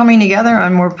just we're coming together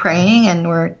and we're praying and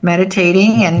we're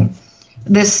meditating. And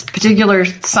this particular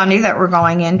Sunday that we're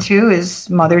going into is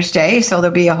Mother's Day. So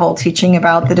there'll be a whole teaching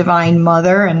about the Divine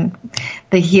Mother and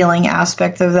the healing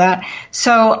aspect of that.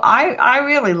 So I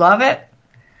really love it.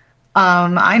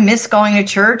 I miss going to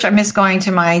church. I miss going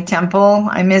to my temple.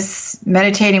 I miss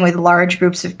meditating with large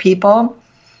groups of people.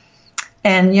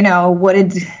 And, what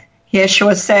did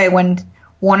Yeshua say? When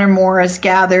one or more is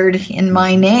gathered in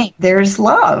my name, there's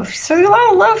love. So there's a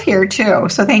lot of love here, too.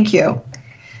 So thank you.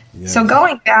 Yes. So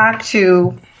going back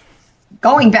to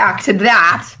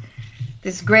that,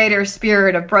 this greater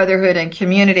spirit of brotherhood and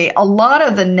community, a lot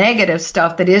of the negative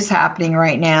stuff that is happening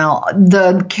right now,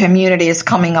 the community is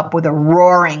coming up with a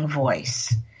roaring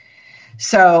voice.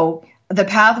 So the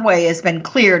pathway has been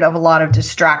cleared of a lot of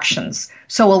distractions.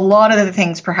 So a lot of the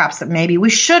things perhaps that maybe we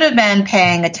should have been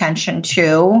paying attention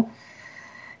to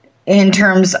in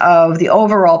terms of the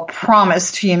overall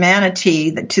promise to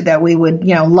humanity that we would,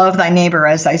 love thy neighbor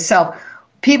as thyself.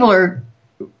 People are,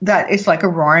 that it's like a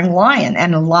roaring lion,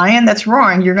 and a lion that's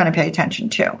roaring, you're going to pay attention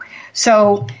to.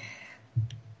 So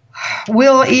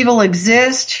will evil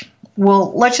exist?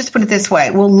 Well, let's just put it this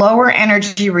way. Will lower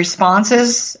energy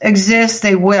responses exist?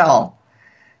 They will.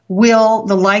 Will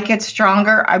the light get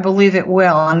stronger? I believe it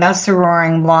will. And that's the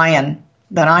roaring lion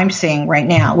that I'm seeing right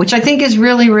now, which I think is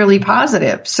really, really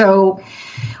positive. So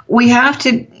we have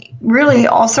to really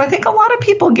also, I think a lot of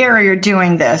people, Gary, are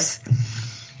doing this.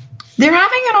 They're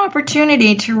having an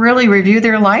opportunity to really review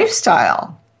their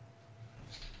lifestyle.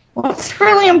 What's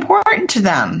really important to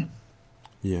them?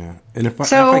 Yeah. And if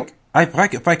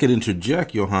I could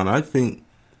interject, Johanna, I think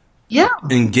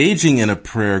engaging in a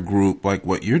prayer group like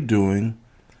what you're doing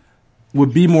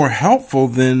would be more helpful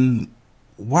than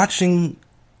watching,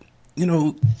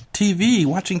 TV,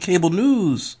 watching cable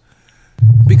news,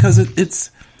 because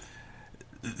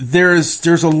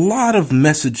there's a lot of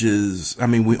messages. I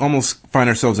mean, we almost find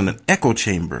ourselves in an echo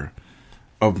chamber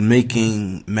of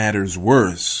making matters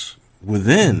worse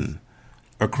within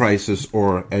a crisis,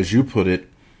 or as you put it,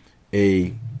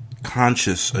 a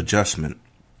conscious adjustment.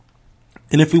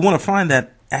 And if we want to find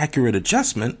that accurate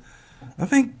adjustment, I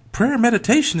think prayer and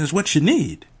meditation is what you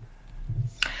need.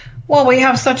 Well, we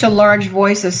have such a large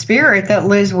voice of spirit that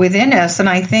lives within us, and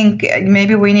I think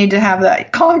maybe we need to have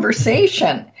that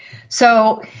conversation.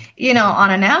 So,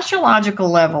 on an astrological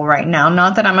level right now,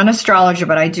 not that I'm an astrologer,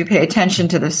 but I do pay attention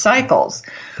to the cycles,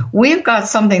 we've got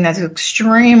something that's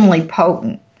extremely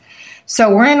potent.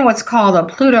 So we're in what's called a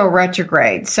Pluto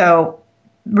retrograde. So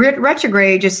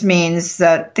retrograde just means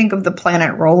that think of the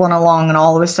planet rolling along and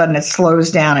all of a sudden it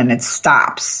slows down and it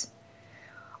stops.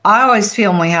 I always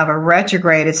feel when we have a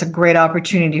retrograde, it's a great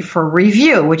opportunity for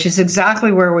review, which is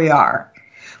exactly where we are.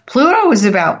 Pluto is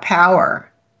about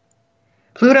power.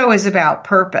 Pluto is about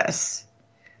purpose.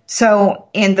 So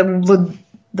in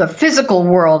the physical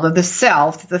world of the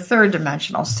self, the third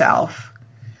dimensional self,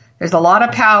 there's a lot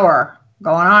of power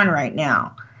going on right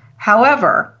now.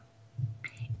 However,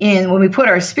 when we put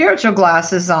our spiritual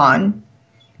glasses on,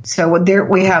 so there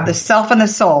we have the self and the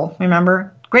soul.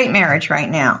 Remember, great marriage right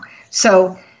now.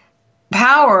 So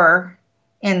power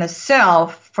in the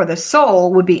self for the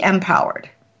soul would be empowered.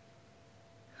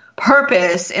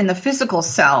 Purpose in the physical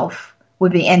self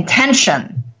would be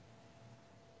intention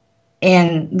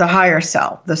in the higher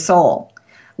self, the soul.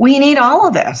 We need all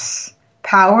of this: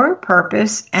 power,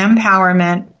 purpose,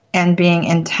 empowerment, and being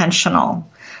intentional.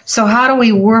 So how do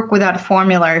we work with that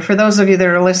formulary? For those of you that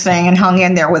are listening and hung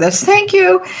in there with us, thank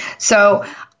you. So,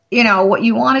 what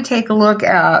you want to take a look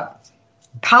at,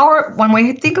 power, when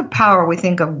we think of power, we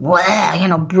think of,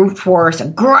 brute force,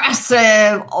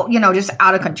 aggressive, just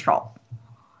out of control.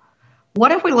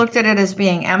 What if we looked at it as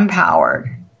being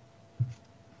empowered?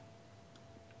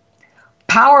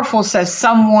 Powerful says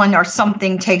someone or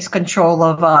something takes control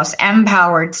of us.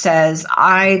 Empowered says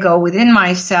I go within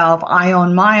myself. I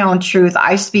own my own truth.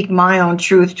 I speak my own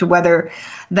truth to whether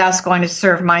that's going to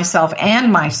serve myself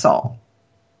and my soul.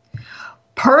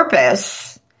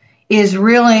 Purpose is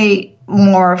really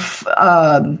more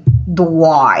the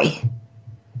why.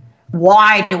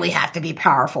 Why do we have to be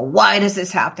powerful? Why does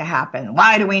this have to happen?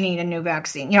 Why do we need a new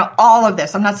vaccine? All of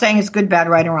this. I'm not saying it's good, bad,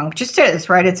 right, or wrong. It just is,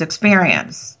 right? It's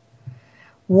experience.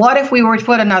 What if we were to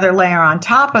put another layer on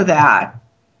top of that?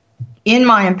 In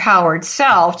my empowered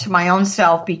self, to my own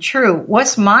self be true,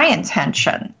 what's my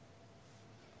intention?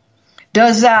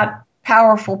 Does that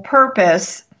powerful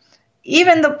purpose,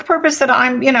 even the purpose that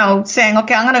I'm, saying,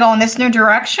 okay, I'm going to go in this new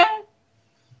direction,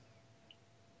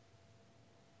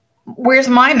 where's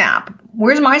my map?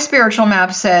 Where's my spiritual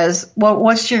map says, well,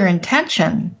 what's your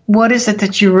intention? What is it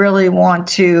that you really want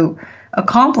to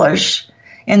accomplish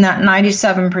in that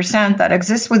 97% that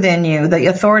exists within you, the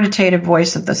authoritative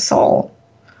voice of the soul?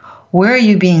 Where are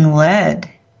you being led?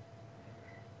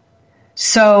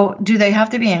 So do they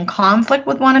have to be in conflict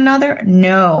with one another?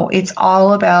 No, it's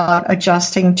all about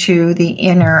adjusting to the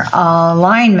inner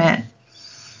alignment.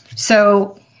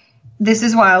 So this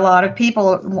is why a lot of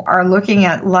people are looking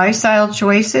at lifestyle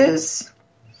choices,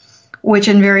 which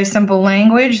in very simple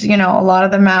language, a lot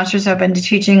of the masters have been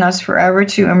teaching us forever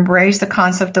to embrace the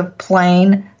concept of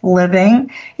plain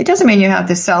living. It doesn't mean you have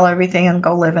to sell everything and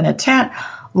go live in a tent.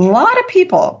 A lot of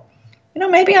people,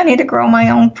 maybe I need to grow my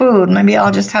own food. Maybe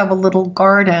I'll just have a little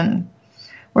garden.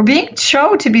 We're being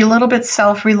shown to be a little bit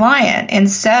self-reliant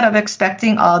instead of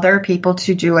expecting other people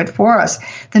to do it for us.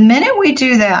 The minute we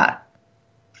do that,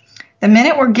 the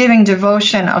minute we're giving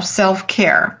devotion of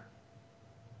self-care,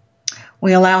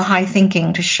 we allow high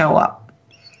thinking to show up,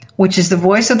 which is the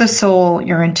voice of the soul,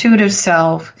 your intuitive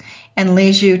self, and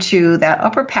leads you to that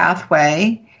upper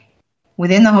pathway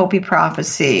within the Hopi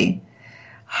prophecy.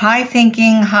 High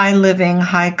thinking, high living,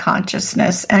 high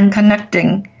consciousness, and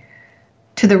connecting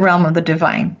to the realm of the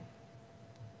divine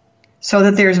so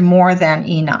that there's more than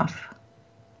enough.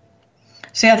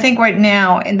 See, I think right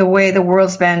now, in the way the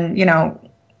world's been,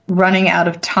 running out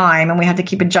of time, and we have to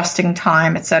keep adjusting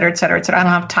time, et cetera, et cetera, et cetera. I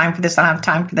don't have time for this. I don't have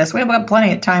time for this. We have got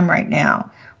plenty of time right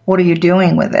now. What are you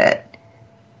doing with it?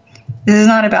 This is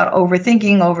not about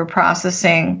overthinking,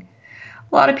 overprocessing.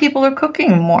 A lot of people are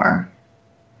cooking more.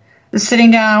 They're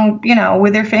sitting down,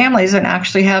 with their families and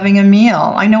actually having a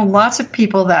meal. I know lots of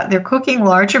people that they're cooking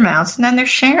large amounts and then they're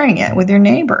sharing it with their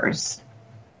neighbors.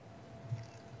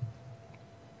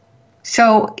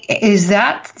 So is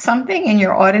that something in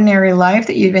your ordinary life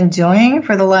that you've been doing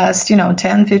for the last,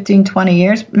 10, 15, 20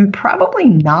 years? Probably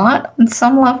not on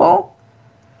some level.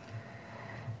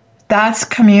 That's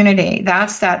community.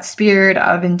 That's that spirit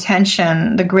of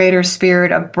intention, the greater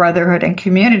spirit of brotherhood and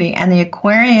community. And the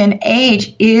Aquarian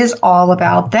age is all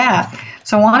about that.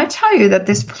 So I want to tell you that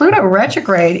this Pluto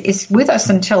retrograde is with us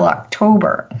until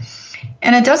October.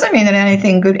 And it doesn't mean that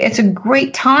anything good. It's a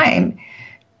great time.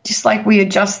 Just like we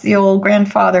adjust the old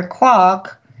grandfather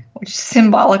clock, which is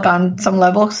symbolic on some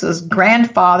level, says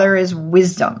grandfather is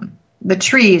wisdom. The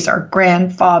trees are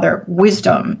grandfather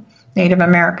wisdom. Native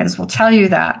Americans will tell you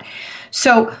that.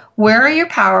 So where are you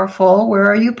powerful?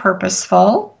 Where are you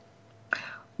purposeful?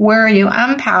 Where are you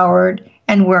empowered?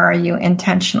 And where are you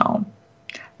intentional?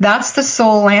 That's the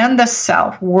soul and the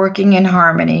self working in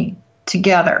harmony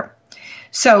together.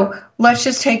 So let's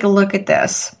just take a look at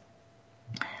this.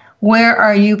 Where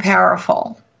are you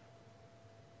powerful?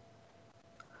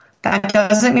 That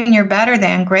doesn't mean you're better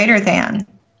than, greater than.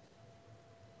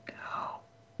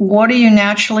 What are you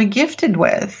naturally gifted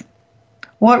with?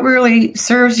 What really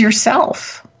serves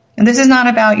yourself? And this is not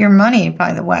about your money,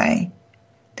 by the way.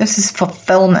 This is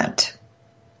fulfillment.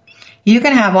 You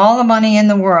can have all the money in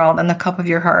the world and the cup of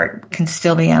your heart can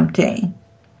still be empty.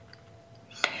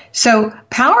 So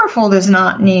powerful does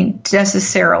not need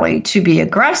necessarily to be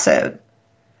aggressive.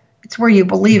 It's where you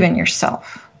believe in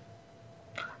yourself.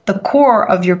 The core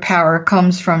of your power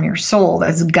comes from your soul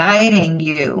that's guiding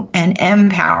you and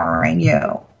empowering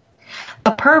you.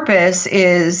 The purpose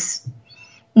is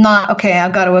not, okay,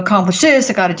 I've got to accomplish this,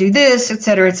 I've got to do this, et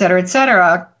cetera, et cetera, et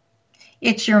cetera.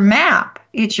 It's your map.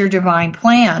 It's your divine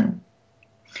plan.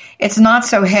 It's not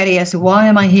so heady as why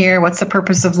am I here? What's the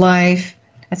purpose of life?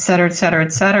 Et cetera, et cetera,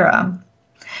 et cetera.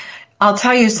 I'll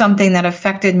tell you something that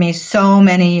affected me so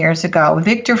many years ago.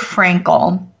 Viktor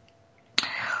Frankl,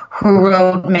 who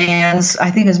wrote Man's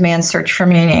Search for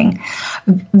Meaning.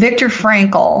 Viktor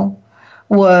Frankl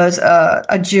was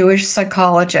a Jewish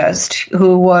psychologist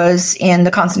who was in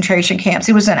the concentration camps.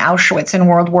 He was in Auschwitz in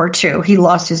World War II. He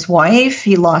lost his wife,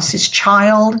 he lost his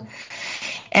child,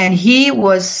 and he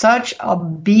was such a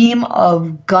beam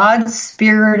of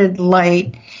God-spirited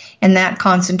light in that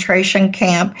concentration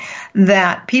camp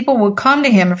that people would come to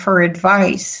him for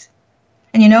advice.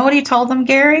 And you know what he told them,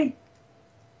 Gary?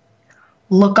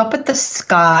 Look up at the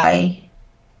sky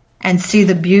and see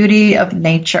the beauty of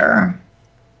nature.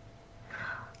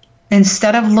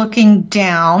 Instead of looking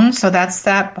down, so that's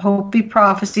that Hopi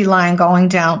prophecy line going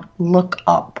down, look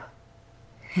up.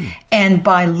 And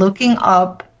by looking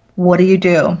up, what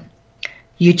do?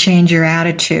 You change your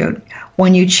attitude.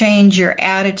 When you change your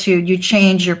attitude, you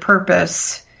change your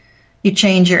purpose, you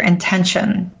change your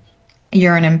intention.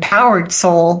 You're an empowered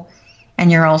soul,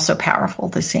 and you're also powerful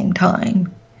at the same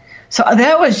time. So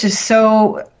that was just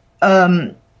so,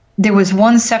 there was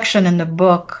one section in the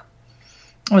book,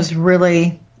 it was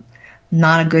really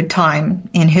not a good time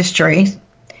in history.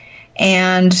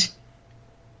 And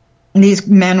these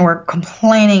men were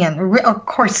complaining and, of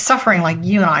course, suffering like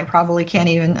you and I probably can't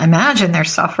even imagine their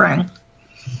suffering.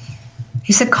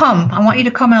 He said, come, I want you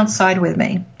to come outside with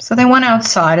me. So they went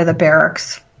outside of the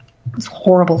barracks, this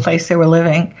horrible place they were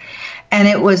living. And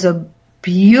it was a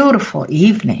beautiful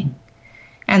evening.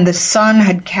 And the sun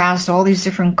had cast all these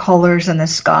different colors in the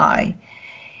sky.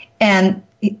 And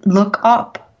look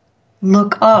up,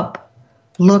 look up,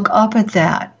 look up at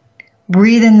that.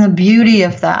 Breathe in the beauty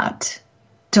of that.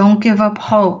 Don't give up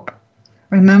hope.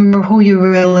 Remember who you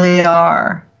really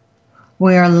are.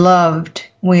 We are loved.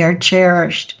 We are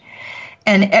cherished.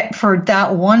 And for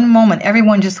that one moment,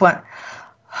 everyone just went,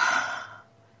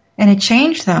 and it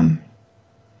changed them.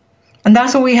 And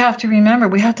that's what we have to remember.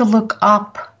 We have to look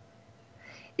up.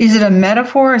 Is it a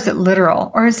metaphor? Is it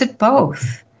literal? Or is it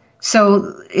both?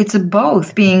 So it's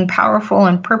both, being powerful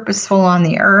and purposeful on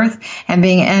the earth and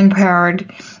being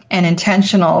empowered and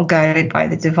intentional, guided by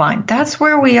the divine. That's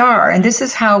where we are. And this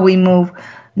is how we move,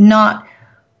 not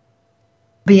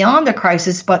beyond the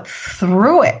crisis, but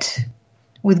through it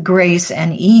with grace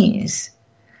and ease.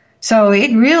 So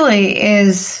it really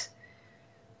is,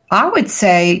 I would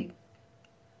say,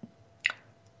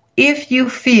 if you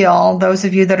feel, those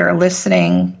of you that are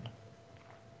listening,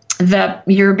 that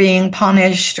you're being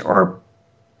punished or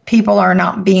people are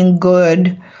not being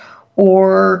good,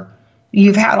 or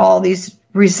you've had all these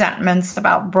resentments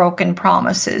about broken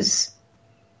promises,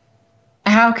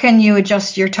 how can you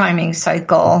adjust your timing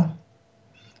cycle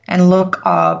and look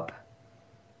up?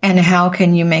 And how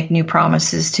can you make new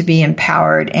promises to be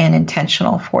empowered and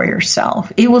intentional for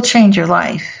yourself? It will change your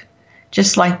life.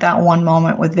 Just like that one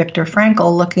moment with Viktor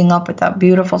Frankl looking up at that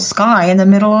beautiful sky in the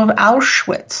middle of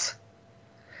Auschwitz.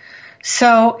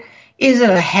 So is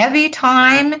it a heavy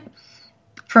time?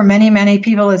 For many, many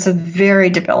people, it's a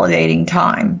very debilitating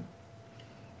time.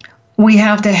 We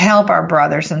have to help our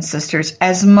brothers and sisters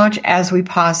as much as we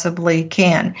possibly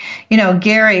can. You know,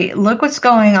 Gary, look what's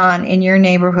going on in your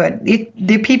neighborhood.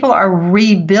 The people are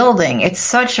rebuilding. It's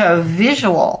such a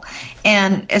visual.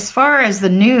 And as far as the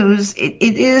news,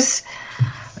 it's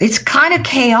kind of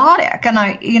chaotic.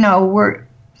 And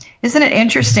isn't it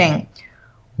interesting?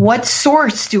 What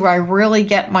source do I really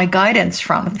get my guidance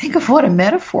from? Think of what a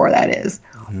metaphor that is.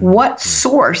 What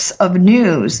source of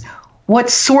news? What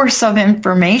source of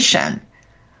information?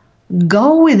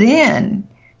 Go within.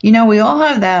 You know, we all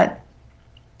have that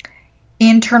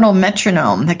internal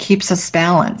metronome that keeps us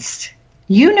balanced.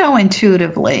 You know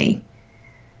intuitively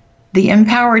the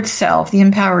empowered self, the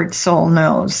empowered soul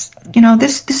knows,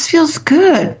 this feels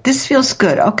good. This feels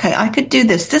good. Okay, I could do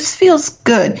this. This feels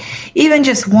good. Even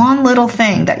just one little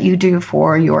thing that you do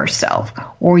for yourself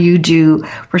or you do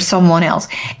for someone else.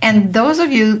 And those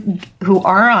of you who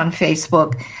are on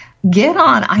Facebook, get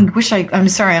on. I'm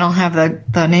sorry, I don't have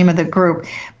the name of the group,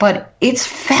 but it's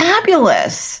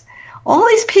fabulous. All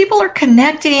these people are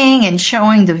connecting and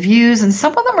showing the views, and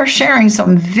some of them are sharing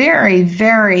some very,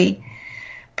 very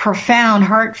profound,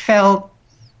 heartfelt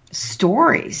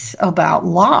stories about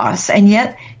loss. And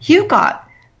yet you've got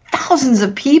thousands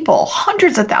of people,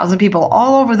 hundreds of thousands of people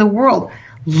all over the world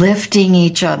lifting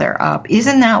each other up.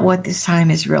 Isn't that what this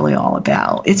time is really all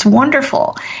about? It's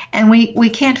wonderful. And we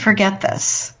can't forget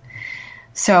this.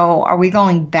 So are we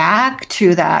going back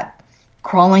to that,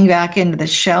 crawling back into the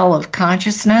shell of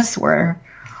consciousness where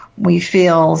we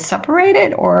feel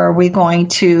separated, or are we going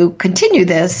to continue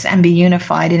this and be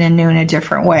unified in a new and a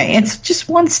different way? It's just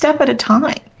one step at a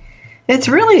time. It's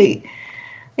really,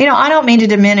 I don't mean to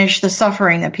diminish the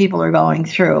suffering that people are going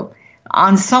through.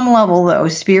 On some level, though,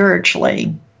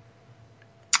 spiritually,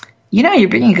 you're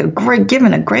being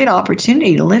given a great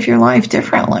opportunity to live your life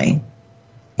differently.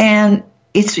 And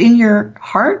it's in your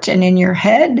heart and in your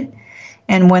head.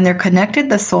 And when they're connected,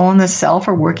 the soul and the self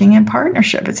are working in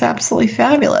partnership. It's absolutely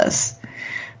fabulous.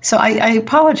 So I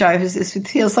apologize if it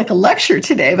feels like a lecture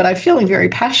today, but I'm feeling very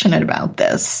passionate about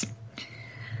this.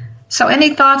 So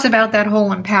any thoughts about that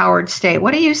whole empowered state?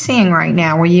 What are you seeing right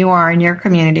now where you are in your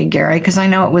community, Gary? Because I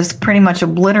know it was pretty much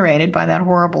obliterated by that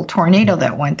horrible tornado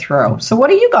that went through. So what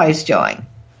are you guys doing?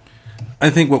 I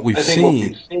think what we've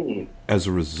seen as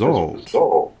a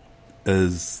result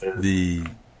is the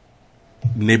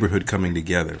neighborhood coming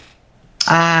together.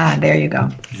 There you go.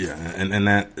 Yeah,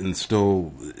 and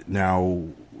still now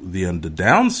the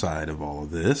downside of all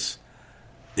of this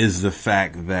is the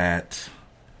fact that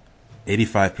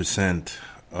 85%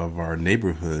 of our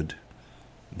neighborhood,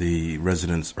 the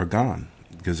residents are gone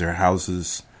because their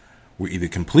houses were either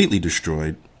completely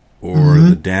destroyed or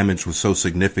the damage was so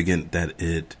significant that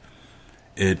it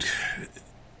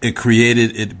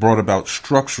brought about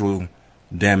structural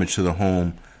damage to the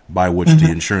home, by which the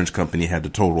insurance company had to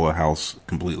total a house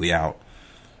completely out.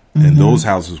 And those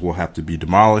houses will have to be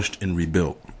demolished and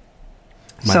rebuilt.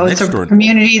 So it's a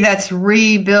community that's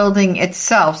rebuilding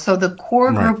itself. So the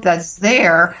core group that's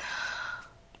there,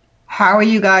 how are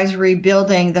you guys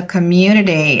rebuilding the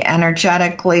community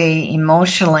energetically,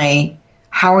 emotionally?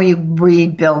 How are you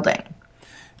rebuilding?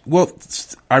 Well,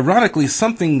 ironically,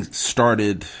 something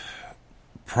started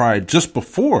just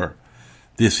before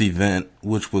this event,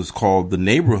 which was called the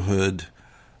neighborhood,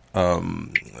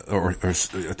 or I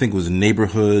think it was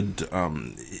neighborhood.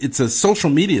 It's a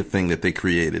social media thing that they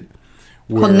created.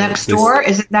 Called Nextdoor?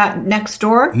 Is it that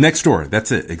Nextdoor? Nextdoor,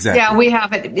 that's it, exactly. Yeah, we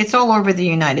have it. It's all over the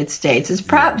United States. It's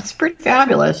pretty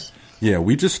fabulous. Yeah,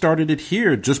 we just started it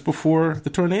here just before the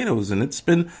tornadoes, and it's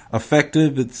been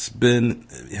effective. It's been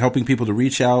helping people to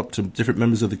reach out to different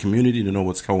members of the community to know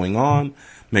what's going on,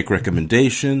 make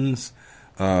recommendations,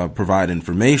 provide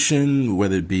information,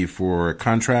 whether it be for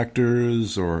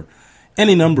contractors or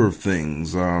any number of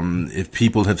things. If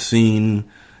people have seen,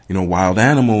 wild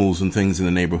animals and things in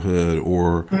the neighborhood,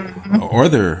 or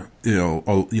other,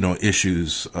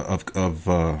 issues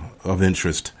of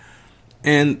interest.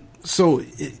 And so,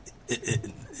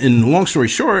 in long story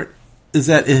short, is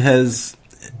that it has,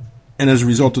 and as a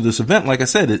result of this event, like I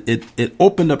said, it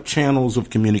opened up channels of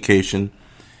communication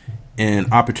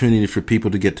and opportunity for people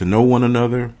to get to know one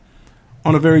another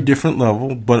on a very different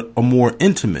level, but a more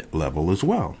intimate level as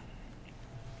well.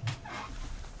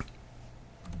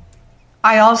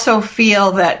 I also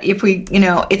feel that if we,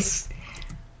 it's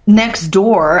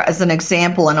Nextdoor as an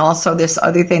example, and also this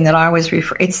other thing that I always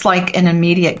refer, it's like an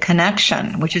immediate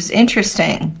connection, which is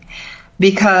interesting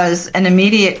because an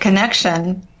immediate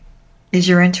connection is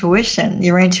your intuition.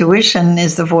 Your intuition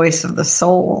is the voice of the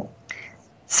soul.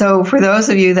 So for those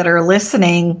of you that are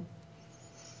listening,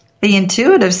 the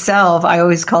intuitive self, I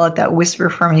always call it that whisper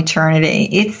from eternity.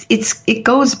 It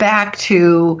goes back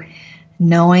to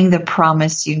knowing the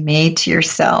promise you made to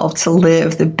yourself to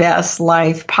live the best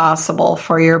life possible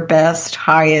for your best,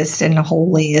 highest, and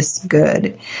holiest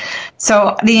good.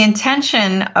 So the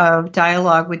intention of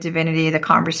Dialogue with Divinity, the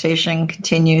conversation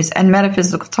continues, and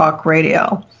Metaphysical Talk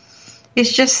Radio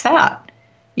is just that.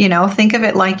 Think of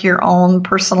it like your own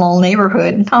personal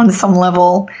neighborhood on some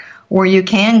level where you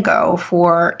can go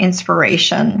for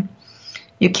inspiration.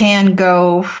 You can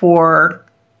go for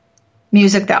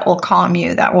music that will calm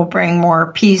you, that will bring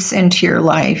more peace into your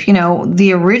life.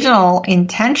 The original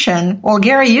intention, well,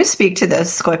 Gary, you speak to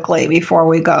this quickly before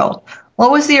we go. What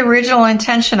was the original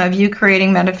intention of you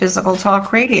creating Metaphysical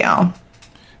Talk Radio?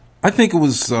 I think it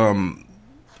was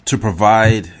to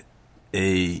provide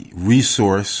a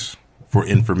resource for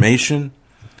information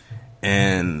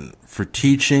and for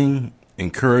teaching,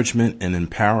 encouragement, and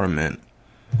empowerment.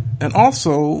 And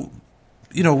also,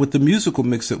 you know, with the musical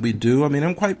mix that we do, I mean,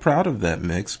 I'm quite proud of that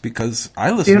mix because I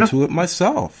listen to it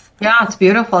myself. Yeah, it's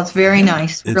beautiful. It's very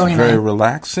nice. It's really very nice.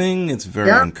 relaxing. It's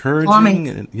very encouraging.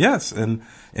 And, yes, and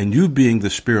you being the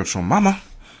spiritual mama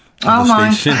of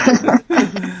the station,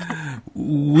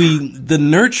 the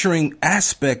nurturing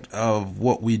aspect of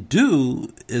what we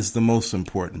do is the most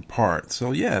important part.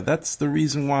 So yeah, that's the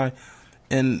reason why.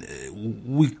 And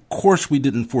of course, we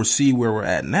didn't foresee where we're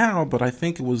at now, but I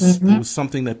think it was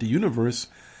something that the universe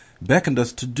beckoned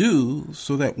us to do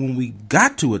so that when we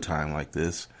got to a time like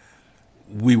this,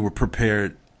 we were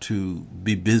prepared to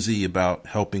be busy about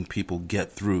helping people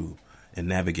get through and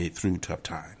navigate through tough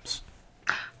times.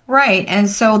 Right. And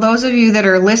so those of you that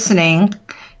are listening,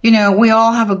 you know, we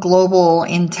all have a global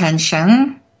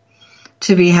intention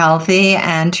to be healthy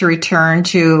and to return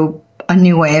to a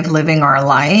new way of living our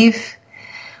life.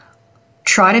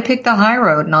 Try to pick the high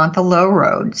road, not the low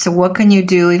road. So what can you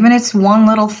do? Even if it's one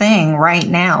little thing right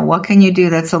now, what can you do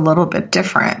that's a little bit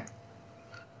different?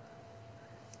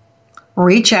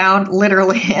 Reach out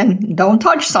literally and don't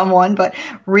touch someone, but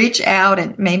reach out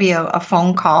and maybe a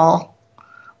phone call.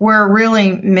 We're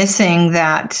really missing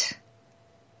that.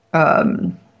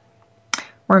 We're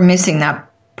missing that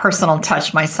personal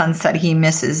touch. My son said he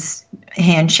misses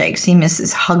handshakes. He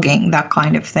misses hugging, that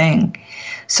kind of thing.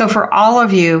 So for all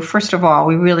of you, first of all,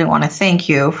 we really want to thank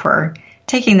you for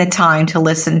taking the time to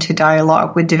listen to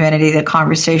Dialogue with Divinity. The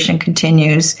conversation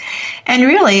continues. And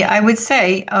really, I would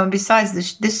say,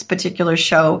 besides this particular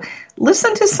show,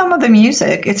 listen to some of the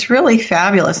music. It's really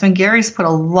fabulous. I mean, Gary's put a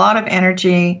lot of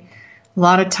energy, a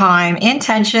lot of time,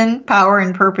 intention, power,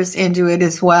 and purpose into it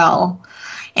as well.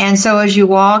 And so as you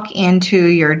walk into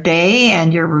your day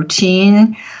and your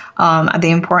routine, the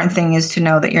important thing is to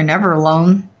know that you're never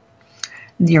alone.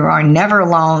 You are never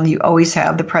alone. You always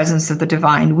have the presence of the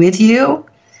divine with you.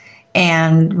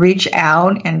 And reach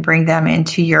out and bring them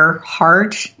into your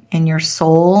heart and your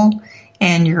soul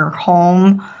and your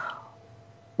home.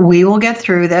 We will get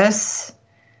through this.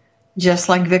 Just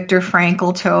like Viktor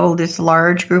Frankl told this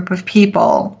large group of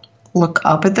people, look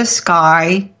up at the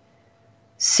sky,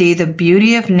 see the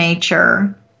beauty of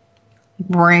nature,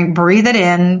 breathe it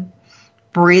in,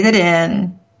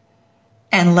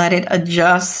 and let it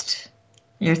adjust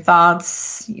your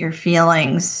thoughts, your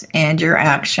feelings, and your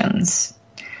actions.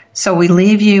 So we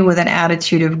leave you with an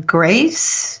attitude of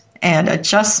grace and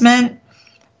adjustment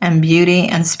and beauty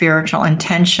and spiritual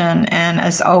intention. And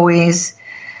as always,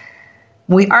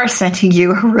 we are sending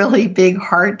you a really big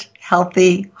heart,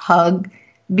 healthy hug.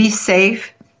 Be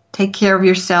safe. Take care of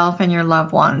yourself and your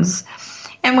loved ones.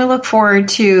 And we look forward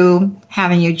to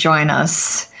having you join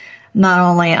us, not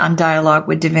only on Dialogue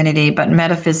with Divinity, but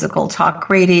Metaphysical Talk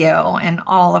Radio and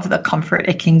all of the comfort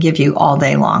it can give you all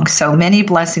day long. So many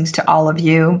blessings to all of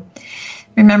you.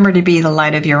 Remember to be the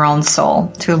light of your own soul,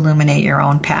 to illuminate your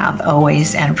own path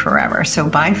always and forever. So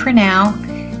bye for now.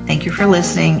 Thank you for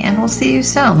listening, and we'll see you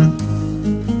soon.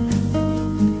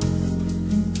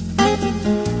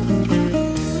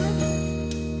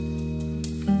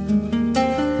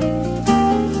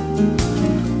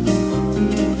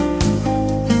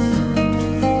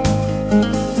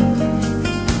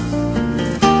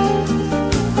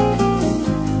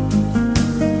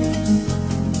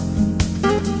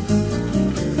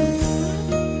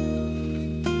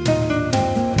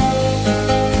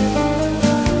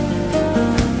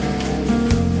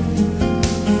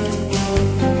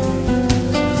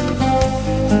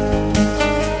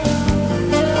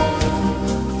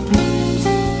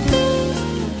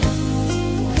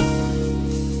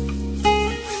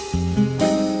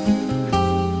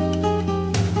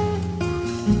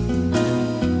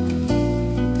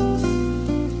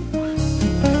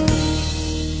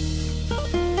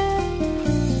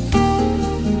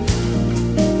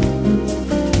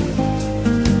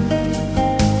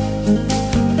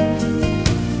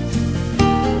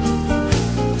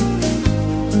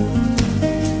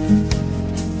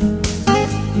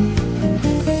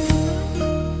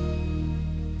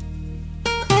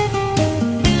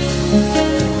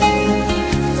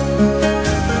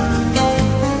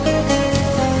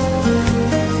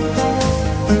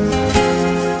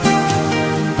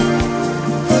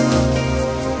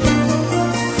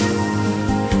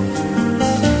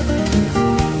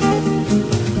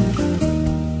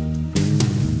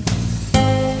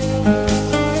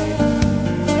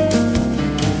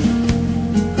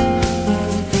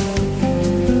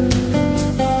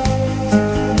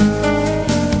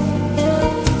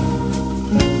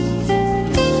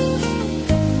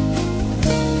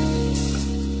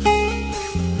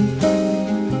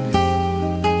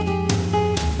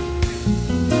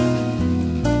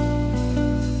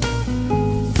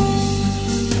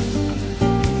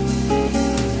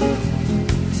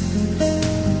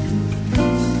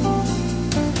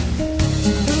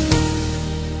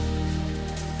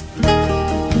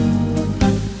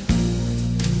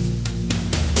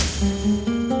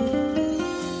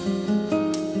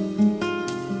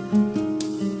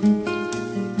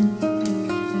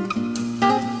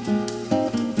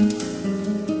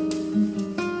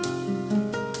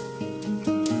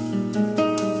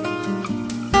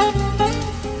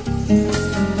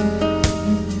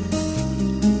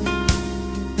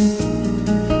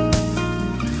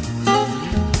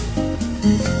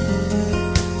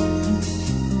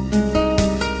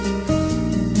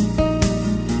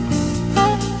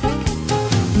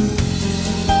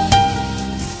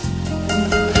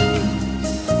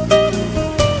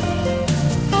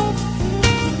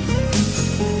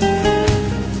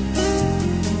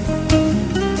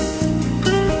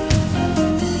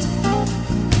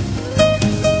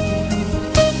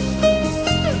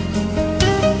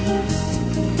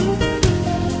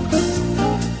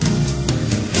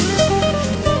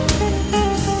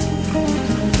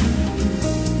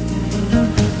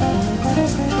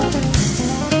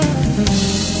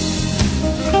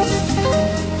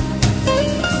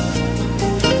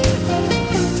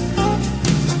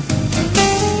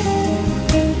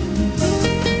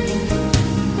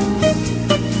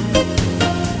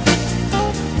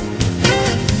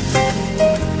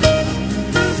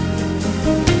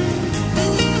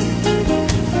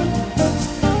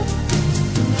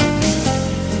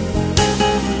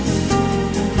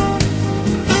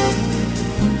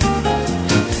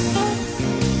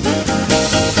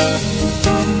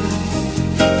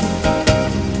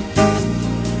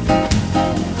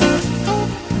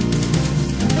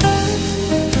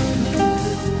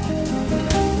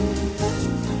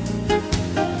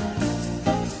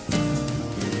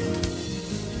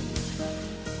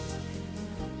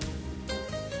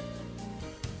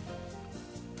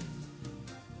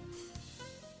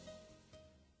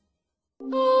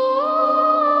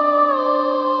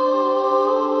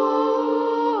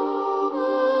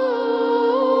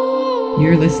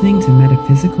 You're listening to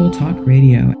Metaphysical Talk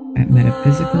Radio at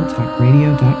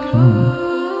metaphysicaltalkradio.com.